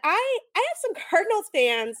Arozarena. And I have some Cardinals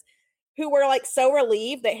fans who were like so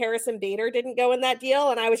relieved that Harrison Bader didn't go in that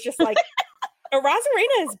deal. And I was just like,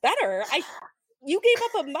 Arozarena is better. You gave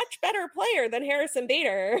up a much better player than Harrison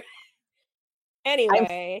Bader.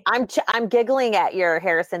 Anyway, I'm giggling at your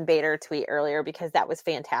Harrison Bader tweet earlier because that was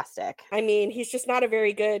fantastic. I mean, he's just not a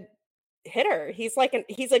very good hitter. He's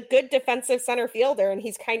a good defensive center fielder, and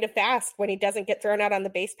he's kind of fast when he doesn't get thrown out on the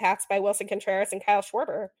base paths by Wilson Contreras and Kyle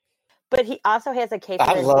Schwarber. But he also has a case of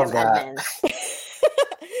Jim Edmonds.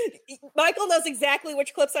 Michael knows exactly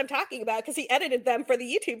which clips I'm talking about because he edited them for the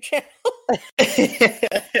YouTube channel.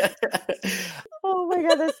 Oh my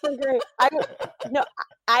God, that's so great.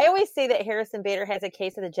 I always say that Harrison Bader has a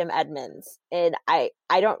case of the Jim Edmonds, and I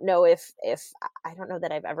don't know if I don't know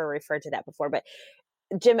that I've ever referred to that before, but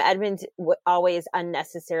Jim Edmonds would always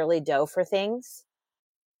unnecessarily dove for things,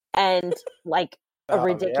 and like a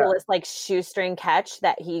ridiculous like shoestring catch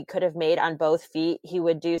that he could have made on both feet, he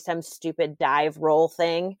would do some stupid dive roll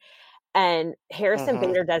thing. And Harrison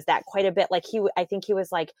Bader does that quite a bit. Like I think he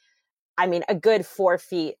was like, a good 4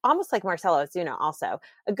 feet, almost like Marcelo Ozuna also,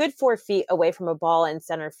 a good 4 feet away from a ball in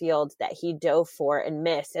center field that he dove for and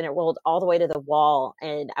missed, and it rolled all the way to the wall.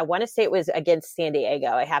 And I want to say it was against San Diego.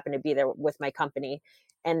 I happened to be there with my company,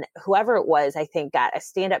 and whoever it was, I think, got a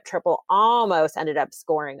stand-up triple, almost ended up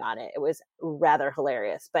scoring on it. It was rather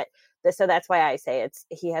hilarious. But so that's why I say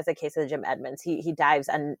he has a case of Jim Edmonds. He dives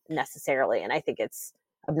unnecessarily, and I think it's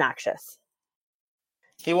obnoxious.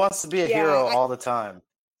 He wants to be a hero all the time.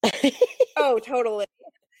 Oh, totally.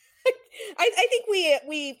 I think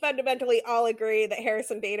we fundamentally all agree that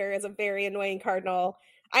Harrison Bader is a very annoying Cardinal.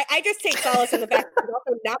 I just take solace in the fact that he's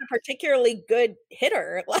also not a particularly good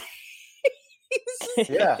hitter. Like, he's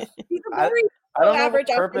a very I don't know what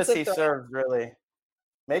purpose he served, really.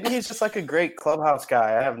 Maybe he's just like a great clubhouse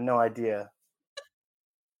guy. I have no idea.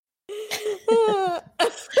 But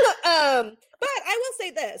I will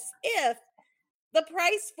say this. If the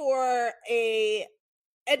price for a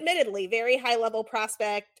admittedly very high-level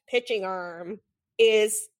prospect pitching arm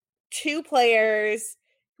is 2 players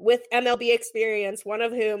with MLB experience, one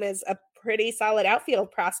of whom is a pretty solid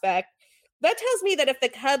outfield prospect, that tells me that if the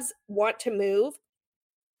Cubs want to move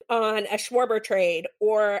on a Schwarber trade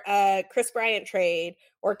or a Chris Bryant trade,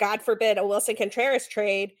 or God forbid, a Wilson Contreras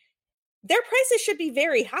trade, their prices should be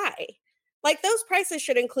very high. Like, those prices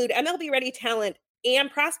should include MLB-ready talent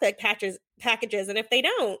and prospect packages. And if they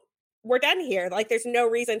don't, we're done here. Like, there's no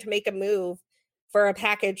reason to make a move for a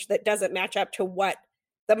package that doesn't match up to what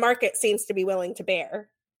the market seems to be willing to bear.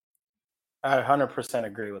 I 100%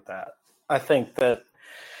 agree with that. I think that,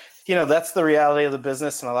 that's the reality of the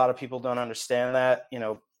business, and a lot of people don't understand that.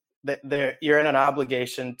 You're in an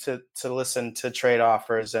obligation to listen to trade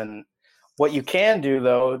offers, and what you can do,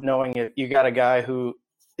 though, knowing you got a guy who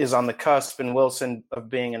is on the cusp in Wilson of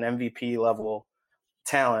being an MVP level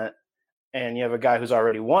talent, and you have a guy who's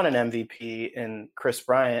already won an MVP in Chris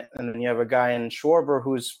Bryant, and then you have a guy in Schwarber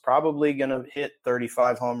who's probably going to hit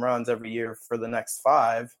 35 home runs every year for the next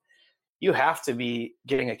 5. You have to be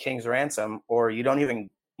getting a king's ransom, or you don't even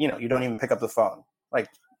pick up the phone. Like,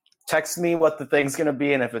 text me what the thing's going to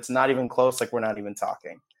be, and if it's not even close, like, we're not even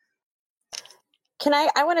talking.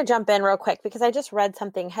 I want to jump in real quick because I just read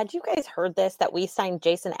something. Had you guys heard this, that we signed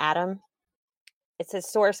Jason Adam? It says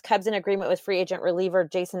source, Cubs in agreement with free agent reliever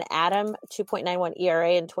Jason Adam, 2.91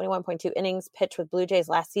 ERA and 21.2 innings pitched with Blue Jays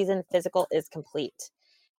last season. Physical is complete.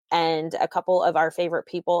 And a couple of our favorite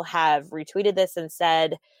people have retweeted this and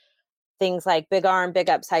said things like big arm,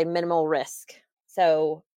 big upside, minimal risk.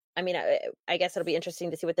 So, I mean, I guess it'll be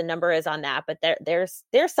interesting to see what the number is on that, but there's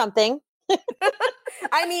something.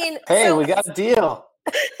 I mean, hey, we got a deal.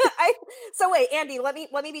 So wait, Andy, let me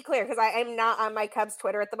be clear, because I'm not on my Cubs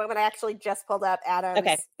Twitter at the moment. I actually just pulled up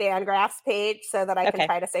Adam's Fangraphs page so that I can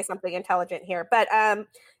try to say something intelligent here. But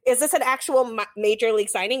is this an actual major league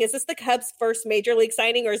signing? Is this the Cubs' first major league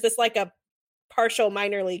signing, or is this like a partial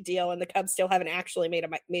minor league deal and the Cubs still haven't actually made a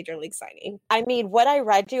major league signing? I mean, what I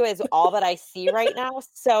read you is all that I see right now.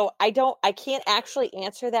 So I can't actually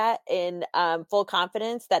answer that in full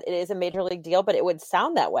confidence that it is a major league deal, but it would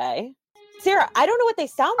sound that way. Sarah, I don't know what they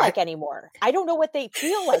sound like anymore. I don't know what they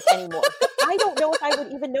feel like anymore. I don't know if I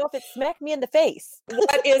would even know if it smacked me in the face.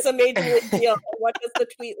 What is a major league deal? What does the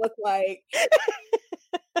tweet look like?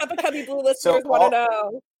 Cup of Cubby Blue listeners want to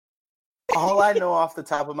know. All I know off the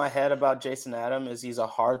top of my head about Jason Adam is he's a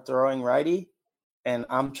hard-throwing righty, and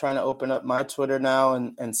I'm trying to open up my Twitter now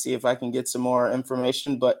and see if I can get some more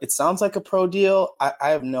information, but it sounds like a pro deal. I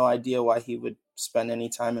have no idea why he would spend any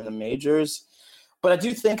time in the majors, but I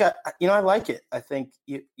do think, I like it. I think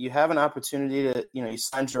you have an opportunity to, you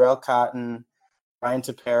sign Jarrell Cotton, Ryan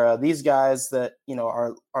Tepera, these guys that,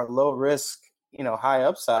 are low risk, high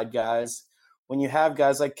upside guys. When you have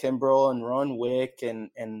guys like Kimbrel and Rowan Wick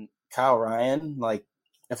and Kyle Ryan, like,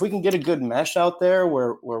 if we can get a good mesh out there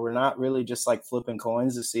where we're not really just like flipping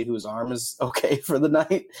coins to see whose arm is okay for the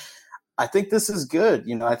night, I think this is good.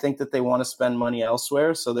 I think that they want to spend money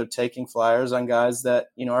elsewhere, so they're taking flyers on guys that,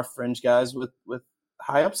 are fringe guys with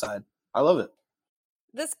high upside. I love it.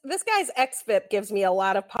 This guy's xFIP gives me a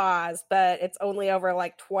lot of pause, but it's only over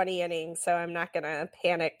like 20 innings, so I'm not going to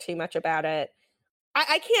panic too much about it.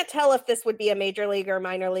 I can't tell if this would be a major league or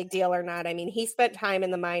minor league deal or not. I mean, he spent time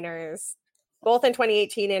in the minors, both in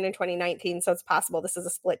 2018 and in 2019, so it's possible this is a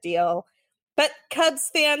split deal. But Cubs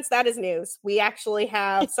fans, that is news. We actually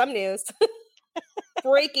have some news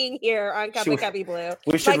breaking here on Cup of Cubby Blue.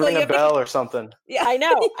 We should ring a bell or something. Yeah, I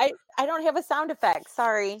know. I don't have a sound effect.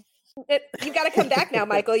 Sorry. You got to come back now,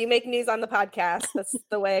 Michael. You make news on the podcast. That's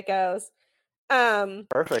the way it goes.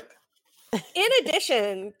 Perfect. In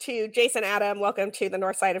addition to Jason Adam, welcome to the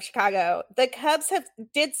north side of Chicago, the Cubs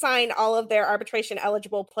did sign all of their arbitration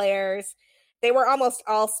eligible players. They were almost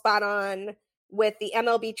all spot on with the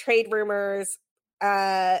MLB trade rumors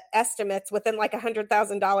estimates within like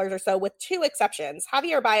 $100,000 or so, with two exceptions.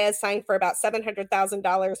 Javier Baez signed for about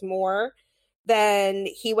 $700,000 more than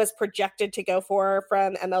he was projected to go for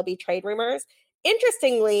from MLB trade rumors.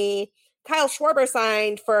 Interestingly, Kyle Schwarber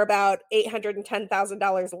signed for about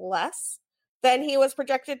 $810,000 less than he was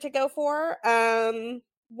projected to go for.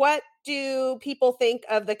 What do people think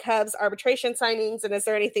of the Cubs arbitration signings, and is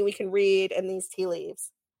there anything we can read in these tea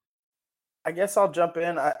leaves? I guess I'll jump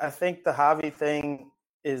in. I think the Javi thing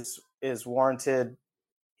is warranted.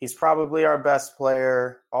 He's probably our best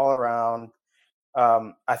player all around.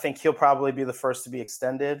 I think he'll probably be the first to be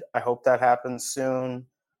extended. I hope that happens soon.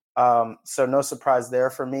 So no surprise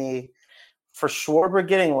there for me. For Schwarber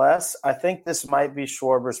getting less, I think this might be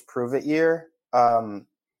Schwarber's prove it year.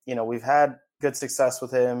 We've had good success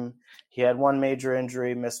with him. He had one major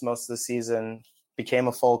injury, missed most of the season, became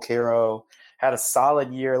a folk hero, had a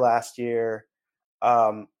solid year last year.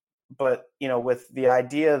 But with the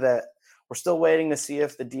idea that we're still waiting to see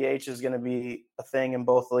if the DH is going to be a thing in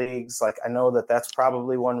both leagues, like, I know that that's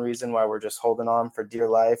probably one reason why we're just holding on for dear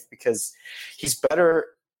life, because he's better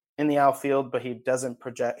in the outfield, but he doesn't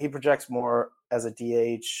project. He projects more as a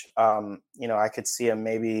DH. I could see him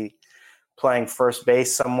maybe playing first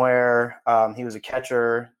base somewhere. He was a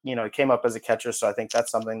catcher. He came up as a catcher, so I think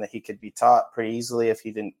that's something that he could be taught pretty easily if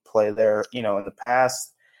he didn't play there, in the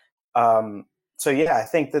past. So, yeah, I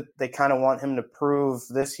think that they kind of want him to prove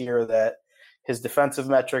this year that his defensive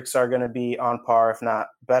metrics are going to be on par, if not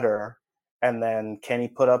better. And then can he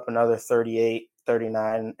put up another 38,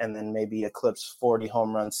 39, and then maybe eclipse 40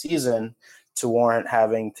 home run season to warrant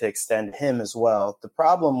having to extend him as well? The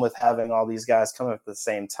problem with having all these guys come up at the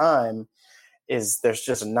same time is there's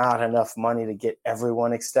just not enough money to get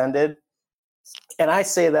everyone extended. And I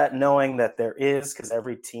say that knowing that there is, because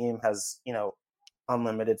every team has,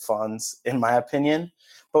 unlimited funds, in my opinion.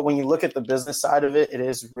 But when you look at the business side of it, it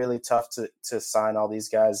is really tough to sign all these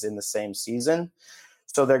guys in the same season.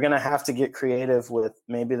 So they're going to have to get creative with,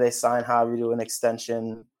 maybe they sign Javi to an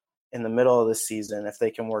extension in the middle of the season if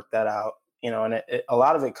they can work that out. And a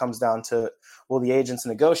lot of it comes down to, will the agents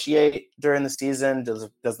negotiate during the season?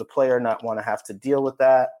 Does the player not want to have to deal with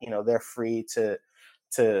that? They're free to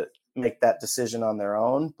make that decision on their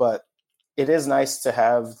own. But it is nice to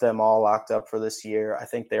have them all locked up for this year. I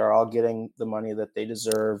think they are all getting the money that they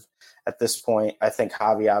deserve at this point. I think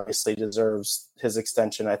Javi obviously deserves his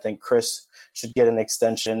extension. I think Chris should get an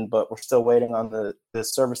extension, but we're still waiting on the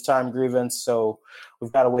service time grievance. So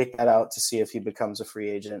we've got to wait that out to see if he becomes a free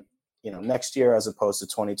agent, next year as opposed to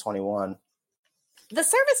 2021. The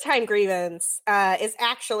service time grievance is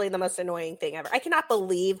actually the most annoying thing ever. I cannot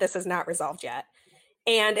believe this is not resolved yet.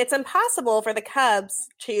 And it's impossible for the Cubs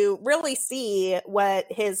to really see what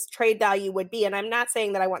his trade value would be. And I'm not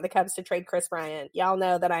saying that I want the Cubs to trade Kris Bryant. Y'all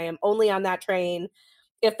know that I am only on that train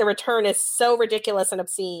if the return is so ridiculous and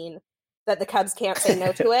obscene that the Cubs can't say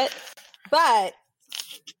no to it. But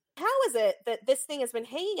how is it that this thing has been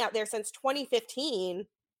hanging out there since 2015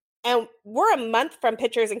 and we're a month from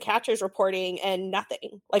pitchers and catchers reporting and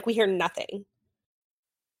nothing? Like, we hear nothing.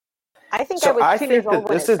 I think I was 2 years old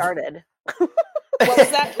when it started. What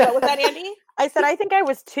was that, Andy? I said, I think I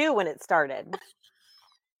was 2 when it started.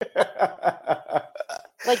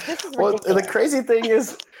 Like, this is ridiculous. Well, the crazy thing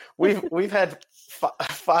is we've had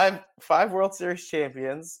five World Series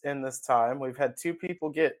champions in this time. We've had 2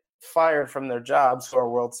 people get fired from their jobs who are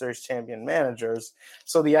World Series champion managers.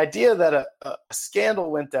 So the idea that a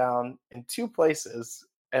scandal went down in 2 places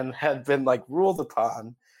and had been ruled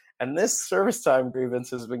upon, and this service time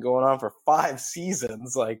grievance has been going on for 5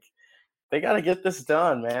 seasons, they got to get this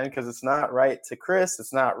done, man, because it's not right to Chris.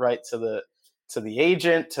 It's not right to the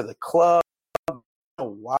agent, to the club. I don't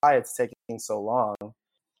know why it's taking so long.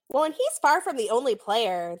 Well, and he's far from the only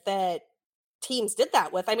player that teams did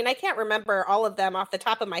that with. I mean, I can't remember all of them off the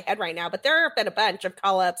top of my head right now, but there have been a bunch of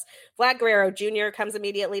call-ups. Vlad Guerrero Jr. comes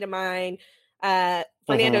immediately to mind.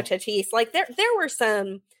 Fernando Tatis. There were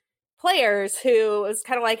some players who was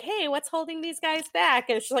kind of like, hey, what's holding these guys back?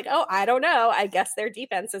 And she's like, oh, I don't know. I guess their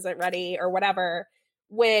defense isn't ready or whatever,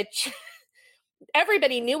 which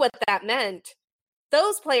everybody knew what that meant.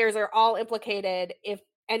 Those players are all implicated if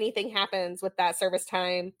anything happens with that service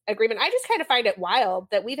time agreement. I just kind of find it wild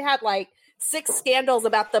that we've had 6 scandals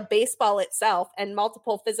about the baseball itself and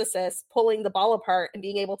multiple physicists pulling the ball apart and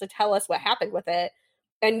being able to tell us what happened with it.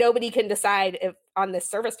 And nobody can decide if on this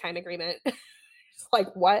service time agreement. It's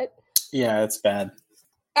what? Yeah, it's bad.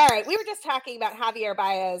 All right, we were just talking about Javier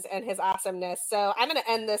Baez and his awesomeness. So I'm going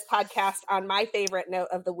to end this podcast on my favorite note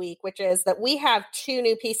of the week, which is that we have 2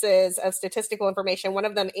 new pieces of statistical information. One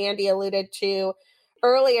of them Andy alluded to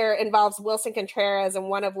earlier involves Wilson Contreras, and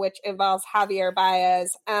one of which involves Javier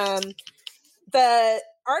Baez. The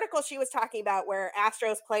article she was talking about where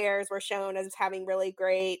Astros players were shown as having really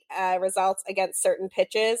great results against certain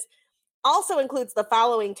pitches also includes the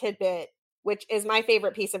following tidbit, which is my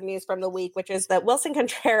favorite piece of news from the week, which is that Wilson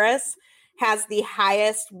Contreras has the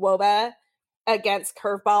highest WOBA against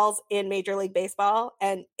curveballs in Major League Baseball,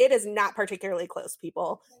 and it is not particularly close,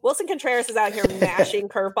 people. Wilson Contreras is out here mashing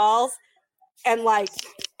curveballs and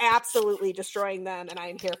absolutely destroying them, and I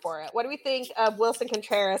am here for it. What do we think of Wilson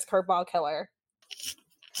Contreras, curveball killer?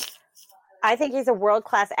 I think he's a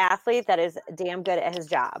world-class athlete that is damn good at his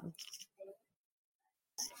job.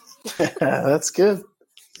 That's good.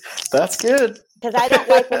 That's good. Because I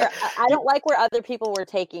don't like where other people were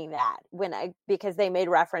taking that because they made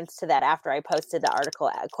reference to that after I posted the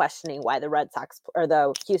article questioning why the Red Sox or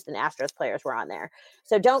the Houston Astros players were on there.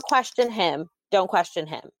 So don't question him. Don't question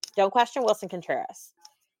him. Don't question Wilson Contreras.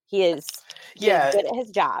 He is good at his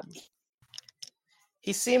job.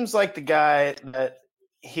 He seems like the guy that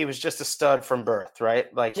he was just a stud from birth, right?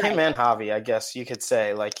 Him and Javi, I guess you could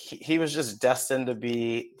say. He was just destined to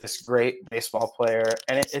be this great baseball player,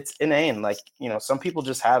 and it's inane. Some people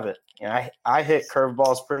just have it. I hit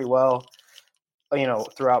curveballs pretty well.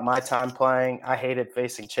 throughout my time playing, I hated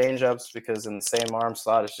facing changeups because in the same arm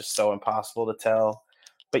slot, it's just so impossible to tell.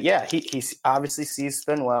 But yeah, he obviously sees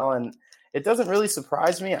spin well, and it doesn't really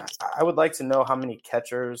surprise me. I would like to know how many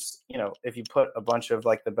catchers, if you put a bunch of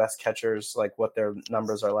like the best catchers, like what their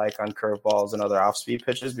numbers are like on curveballs and other off-speed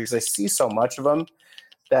pitches, because I see so much of them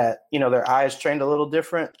that, their eye is trained a little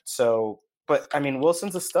different. So, but I mean,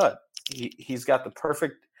 Wilson's a stud. He's got the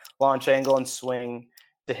perfect launch angle and swing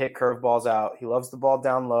to hit curveballs out. He loves the ball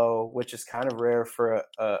down low, which is kind of rare for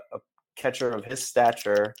a catcher of his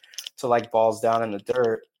stature to like balls down in the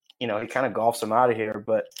dirt. He kind of golfs them out of here,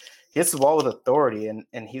 but he hits the ball with authority,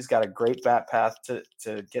 and he's got a great bat path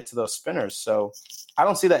to get to those spinners. So I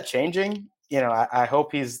don't see that changing. I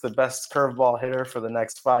hope he's the best curveball hitter for the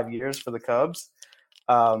next 5 years for the Cubs.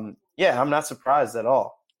 I'm not surprised at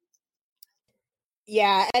all.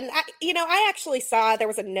 Yeah, and I actually saw there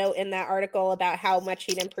was a note in that article about how much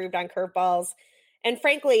he'd improved on curveballs. And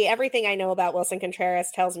frankly, everything I know about Wilson Contreras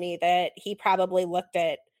tells me that he probably looked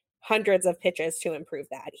at hundreds of pitches to improve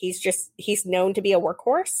that. He's known to be a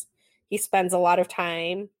workhorse. He spends a lot of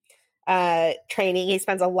time training. He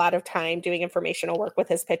spends a lot of time doing informational work with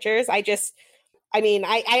his pitchers. I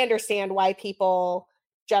understand why people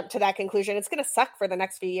jump to that conclusion. It's going to suck for the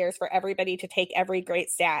next few years for everybody to take every great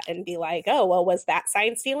stat and be like, oh, well, was that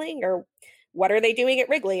sign stealing, or what are they doing at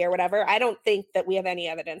Wrigley or whatever? I don't think that we have any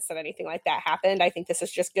evidence that anything like that happened. I think this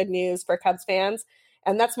is just good news for Cubs fans.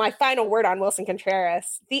 And that's my final word on Wilson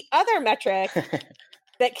Contreras. The other metric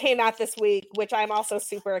that came out this week, which I'm also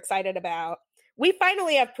super excited about, we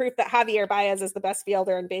finally have proof that Javier Baez is the best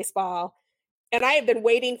fielder in baseball. And I have been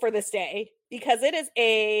waiting for this day because it is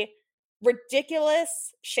a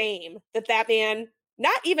ridiculous shame that man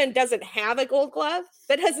not even doesn't have a Gold Glove,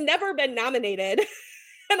 but has never been nominated.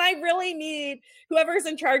 And I really need whoever's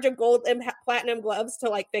in charge of gold and platinum gloves to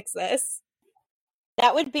like fix this.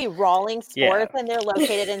 That would be Rawlings Sports, and they're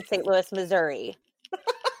located in St. Louis, Missouri.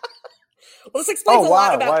 Well, this explains a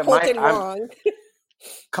lot about Colton Wong.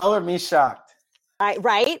 Color me shocked.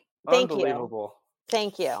 Right? Thank you. Unbelievable.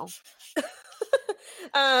 Thank you.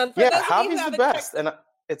 Javi's the best, and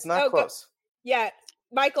it's not close.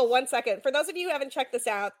 Michael, 1 second. For those of you who haven't checked this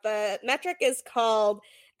out, the metric is called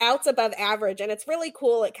outs above average, and it's really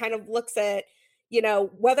cool. It kind of looks at,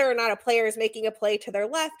 whether or not a player is making a play to their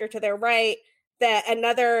left or to their right that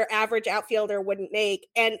another average outfielder wouldn't make.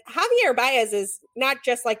 And Javier Baez is not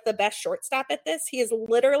just like the best shortstop at this. He is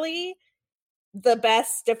literally the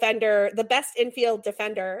best defender, the best infield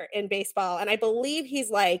defender in baseball. And I believe he's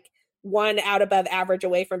like one out above average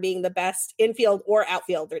away from being the best infield or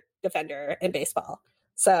outfield defender in baseball.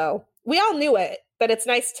 So we all knew it, but it's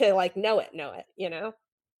nice to like know it,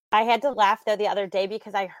 I had to laugh though the other day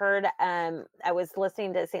because I heard, I was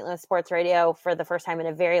listening to St. Louis Sports Radio for the first time in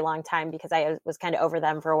a very long time because I was kind of over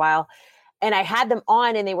them for a while. And I had them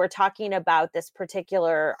on and they were talking about this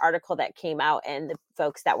particular article that came out and the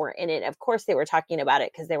folks that were in it. Of course, they were talking about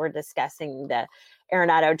it because they were discussing the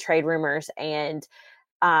Arenado trade rumors. And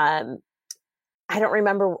I don't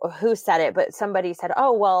remember who said it, but somebody said,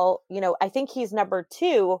 oh, well, I think he's number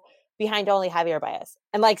 2 behind only Javier Baez,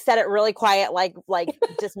 and like said it really quiet, like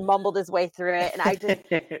just mumbled his way through it. And I just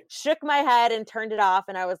shook my head and turned it off.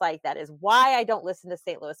 And I was like, that is why I don't listen to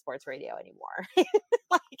St. Louis Sports Radio anymore.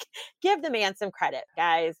 Like, give the man some credit,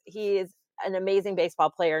 guys. He is an amazing baseball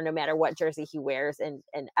player, no matter what jersey he wears. And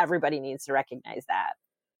everybody needs to recognize that.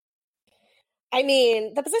 I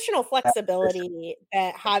mean, the positional flexibility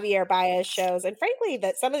that Javier Baez shows, and frankly,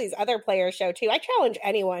 that some of these other players show too. I challenge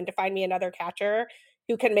anyone to find me another catcher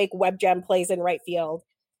who can make web gem plays in right field,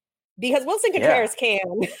 because Wilson Contreras can.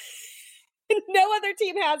 No other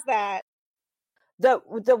team has that. The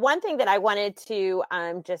one thing that I wanted to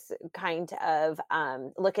just kind of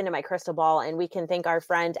look into my crystal ball, and we can thank our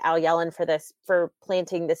friend Al Yellen for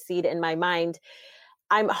planting the seed in my mind.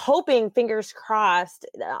 I'm hoping, fingers crossed,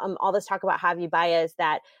 all this talk about Javi Baez,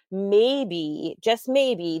 that maybe, just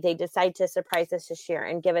maybe, they decide to surprise us this year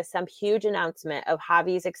and give us some huge announcement of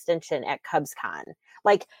Javi's extension at CubsCon.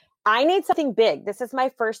 Like, I need something big. This is my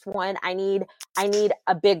first one. I need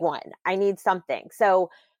a big one. I need something. So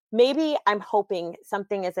maybe I'm hoping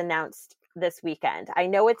something is announced this weekend. I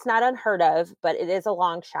know it's not unheard of, but it is a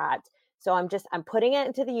long shot. So I'm putting it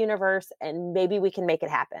into the universe, and maybe we can make it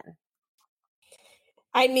happen.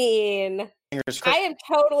 I mean, I am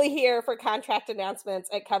totally here for contract announcements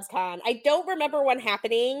at CubsCon. I don't remember one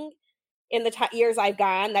happening in the years I've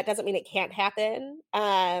gone. That doesn't mean it can't happen.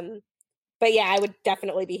 But yeah, I would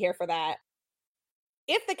definitely be here for that.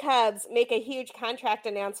 If the Cubs make a huge contract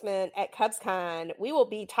announcement at CubsCon, we will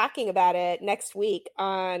be talking about it next week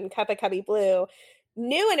on Cup of Cubby Blue.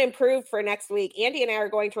 new and improved for next week, Andy and I are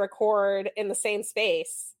going to record in the same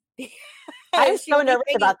space. I'm so nervous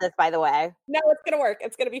about this, by the way. No, it's going to work.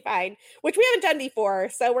 It's going to be fine, which we haven't done before.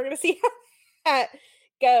 So we're going to see how that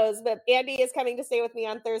goes. But Andy is coming to stay with me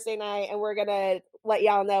on Thursday night, and we're going to let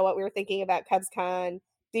y'all know what we were thinking about CubsCon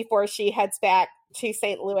before she heads back to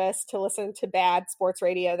St. Louis to listen to bad sports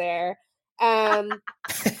radio there.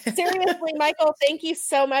 Seriously, Michael, thank you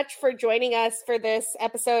so much for joining us for this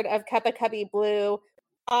episode of Cup of Cubby Blue.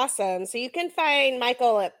 Awesome. So you can find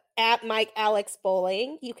Michael at Mike Alex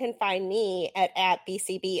Bowling. You can find me at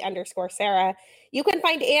BCB_Sarah. You can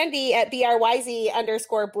find Andy at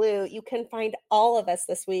BRYZ_Blue. You can find all of us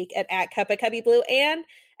this week at Cup of Cubby Blue and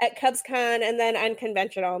at CubsCon and then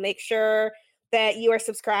Unconventional. Make sure that you are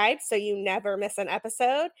subscribed so you never miss an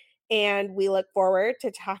episode. And we look forward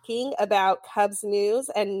to talking about Cubs news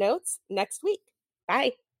and notes next week.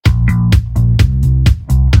 Bye.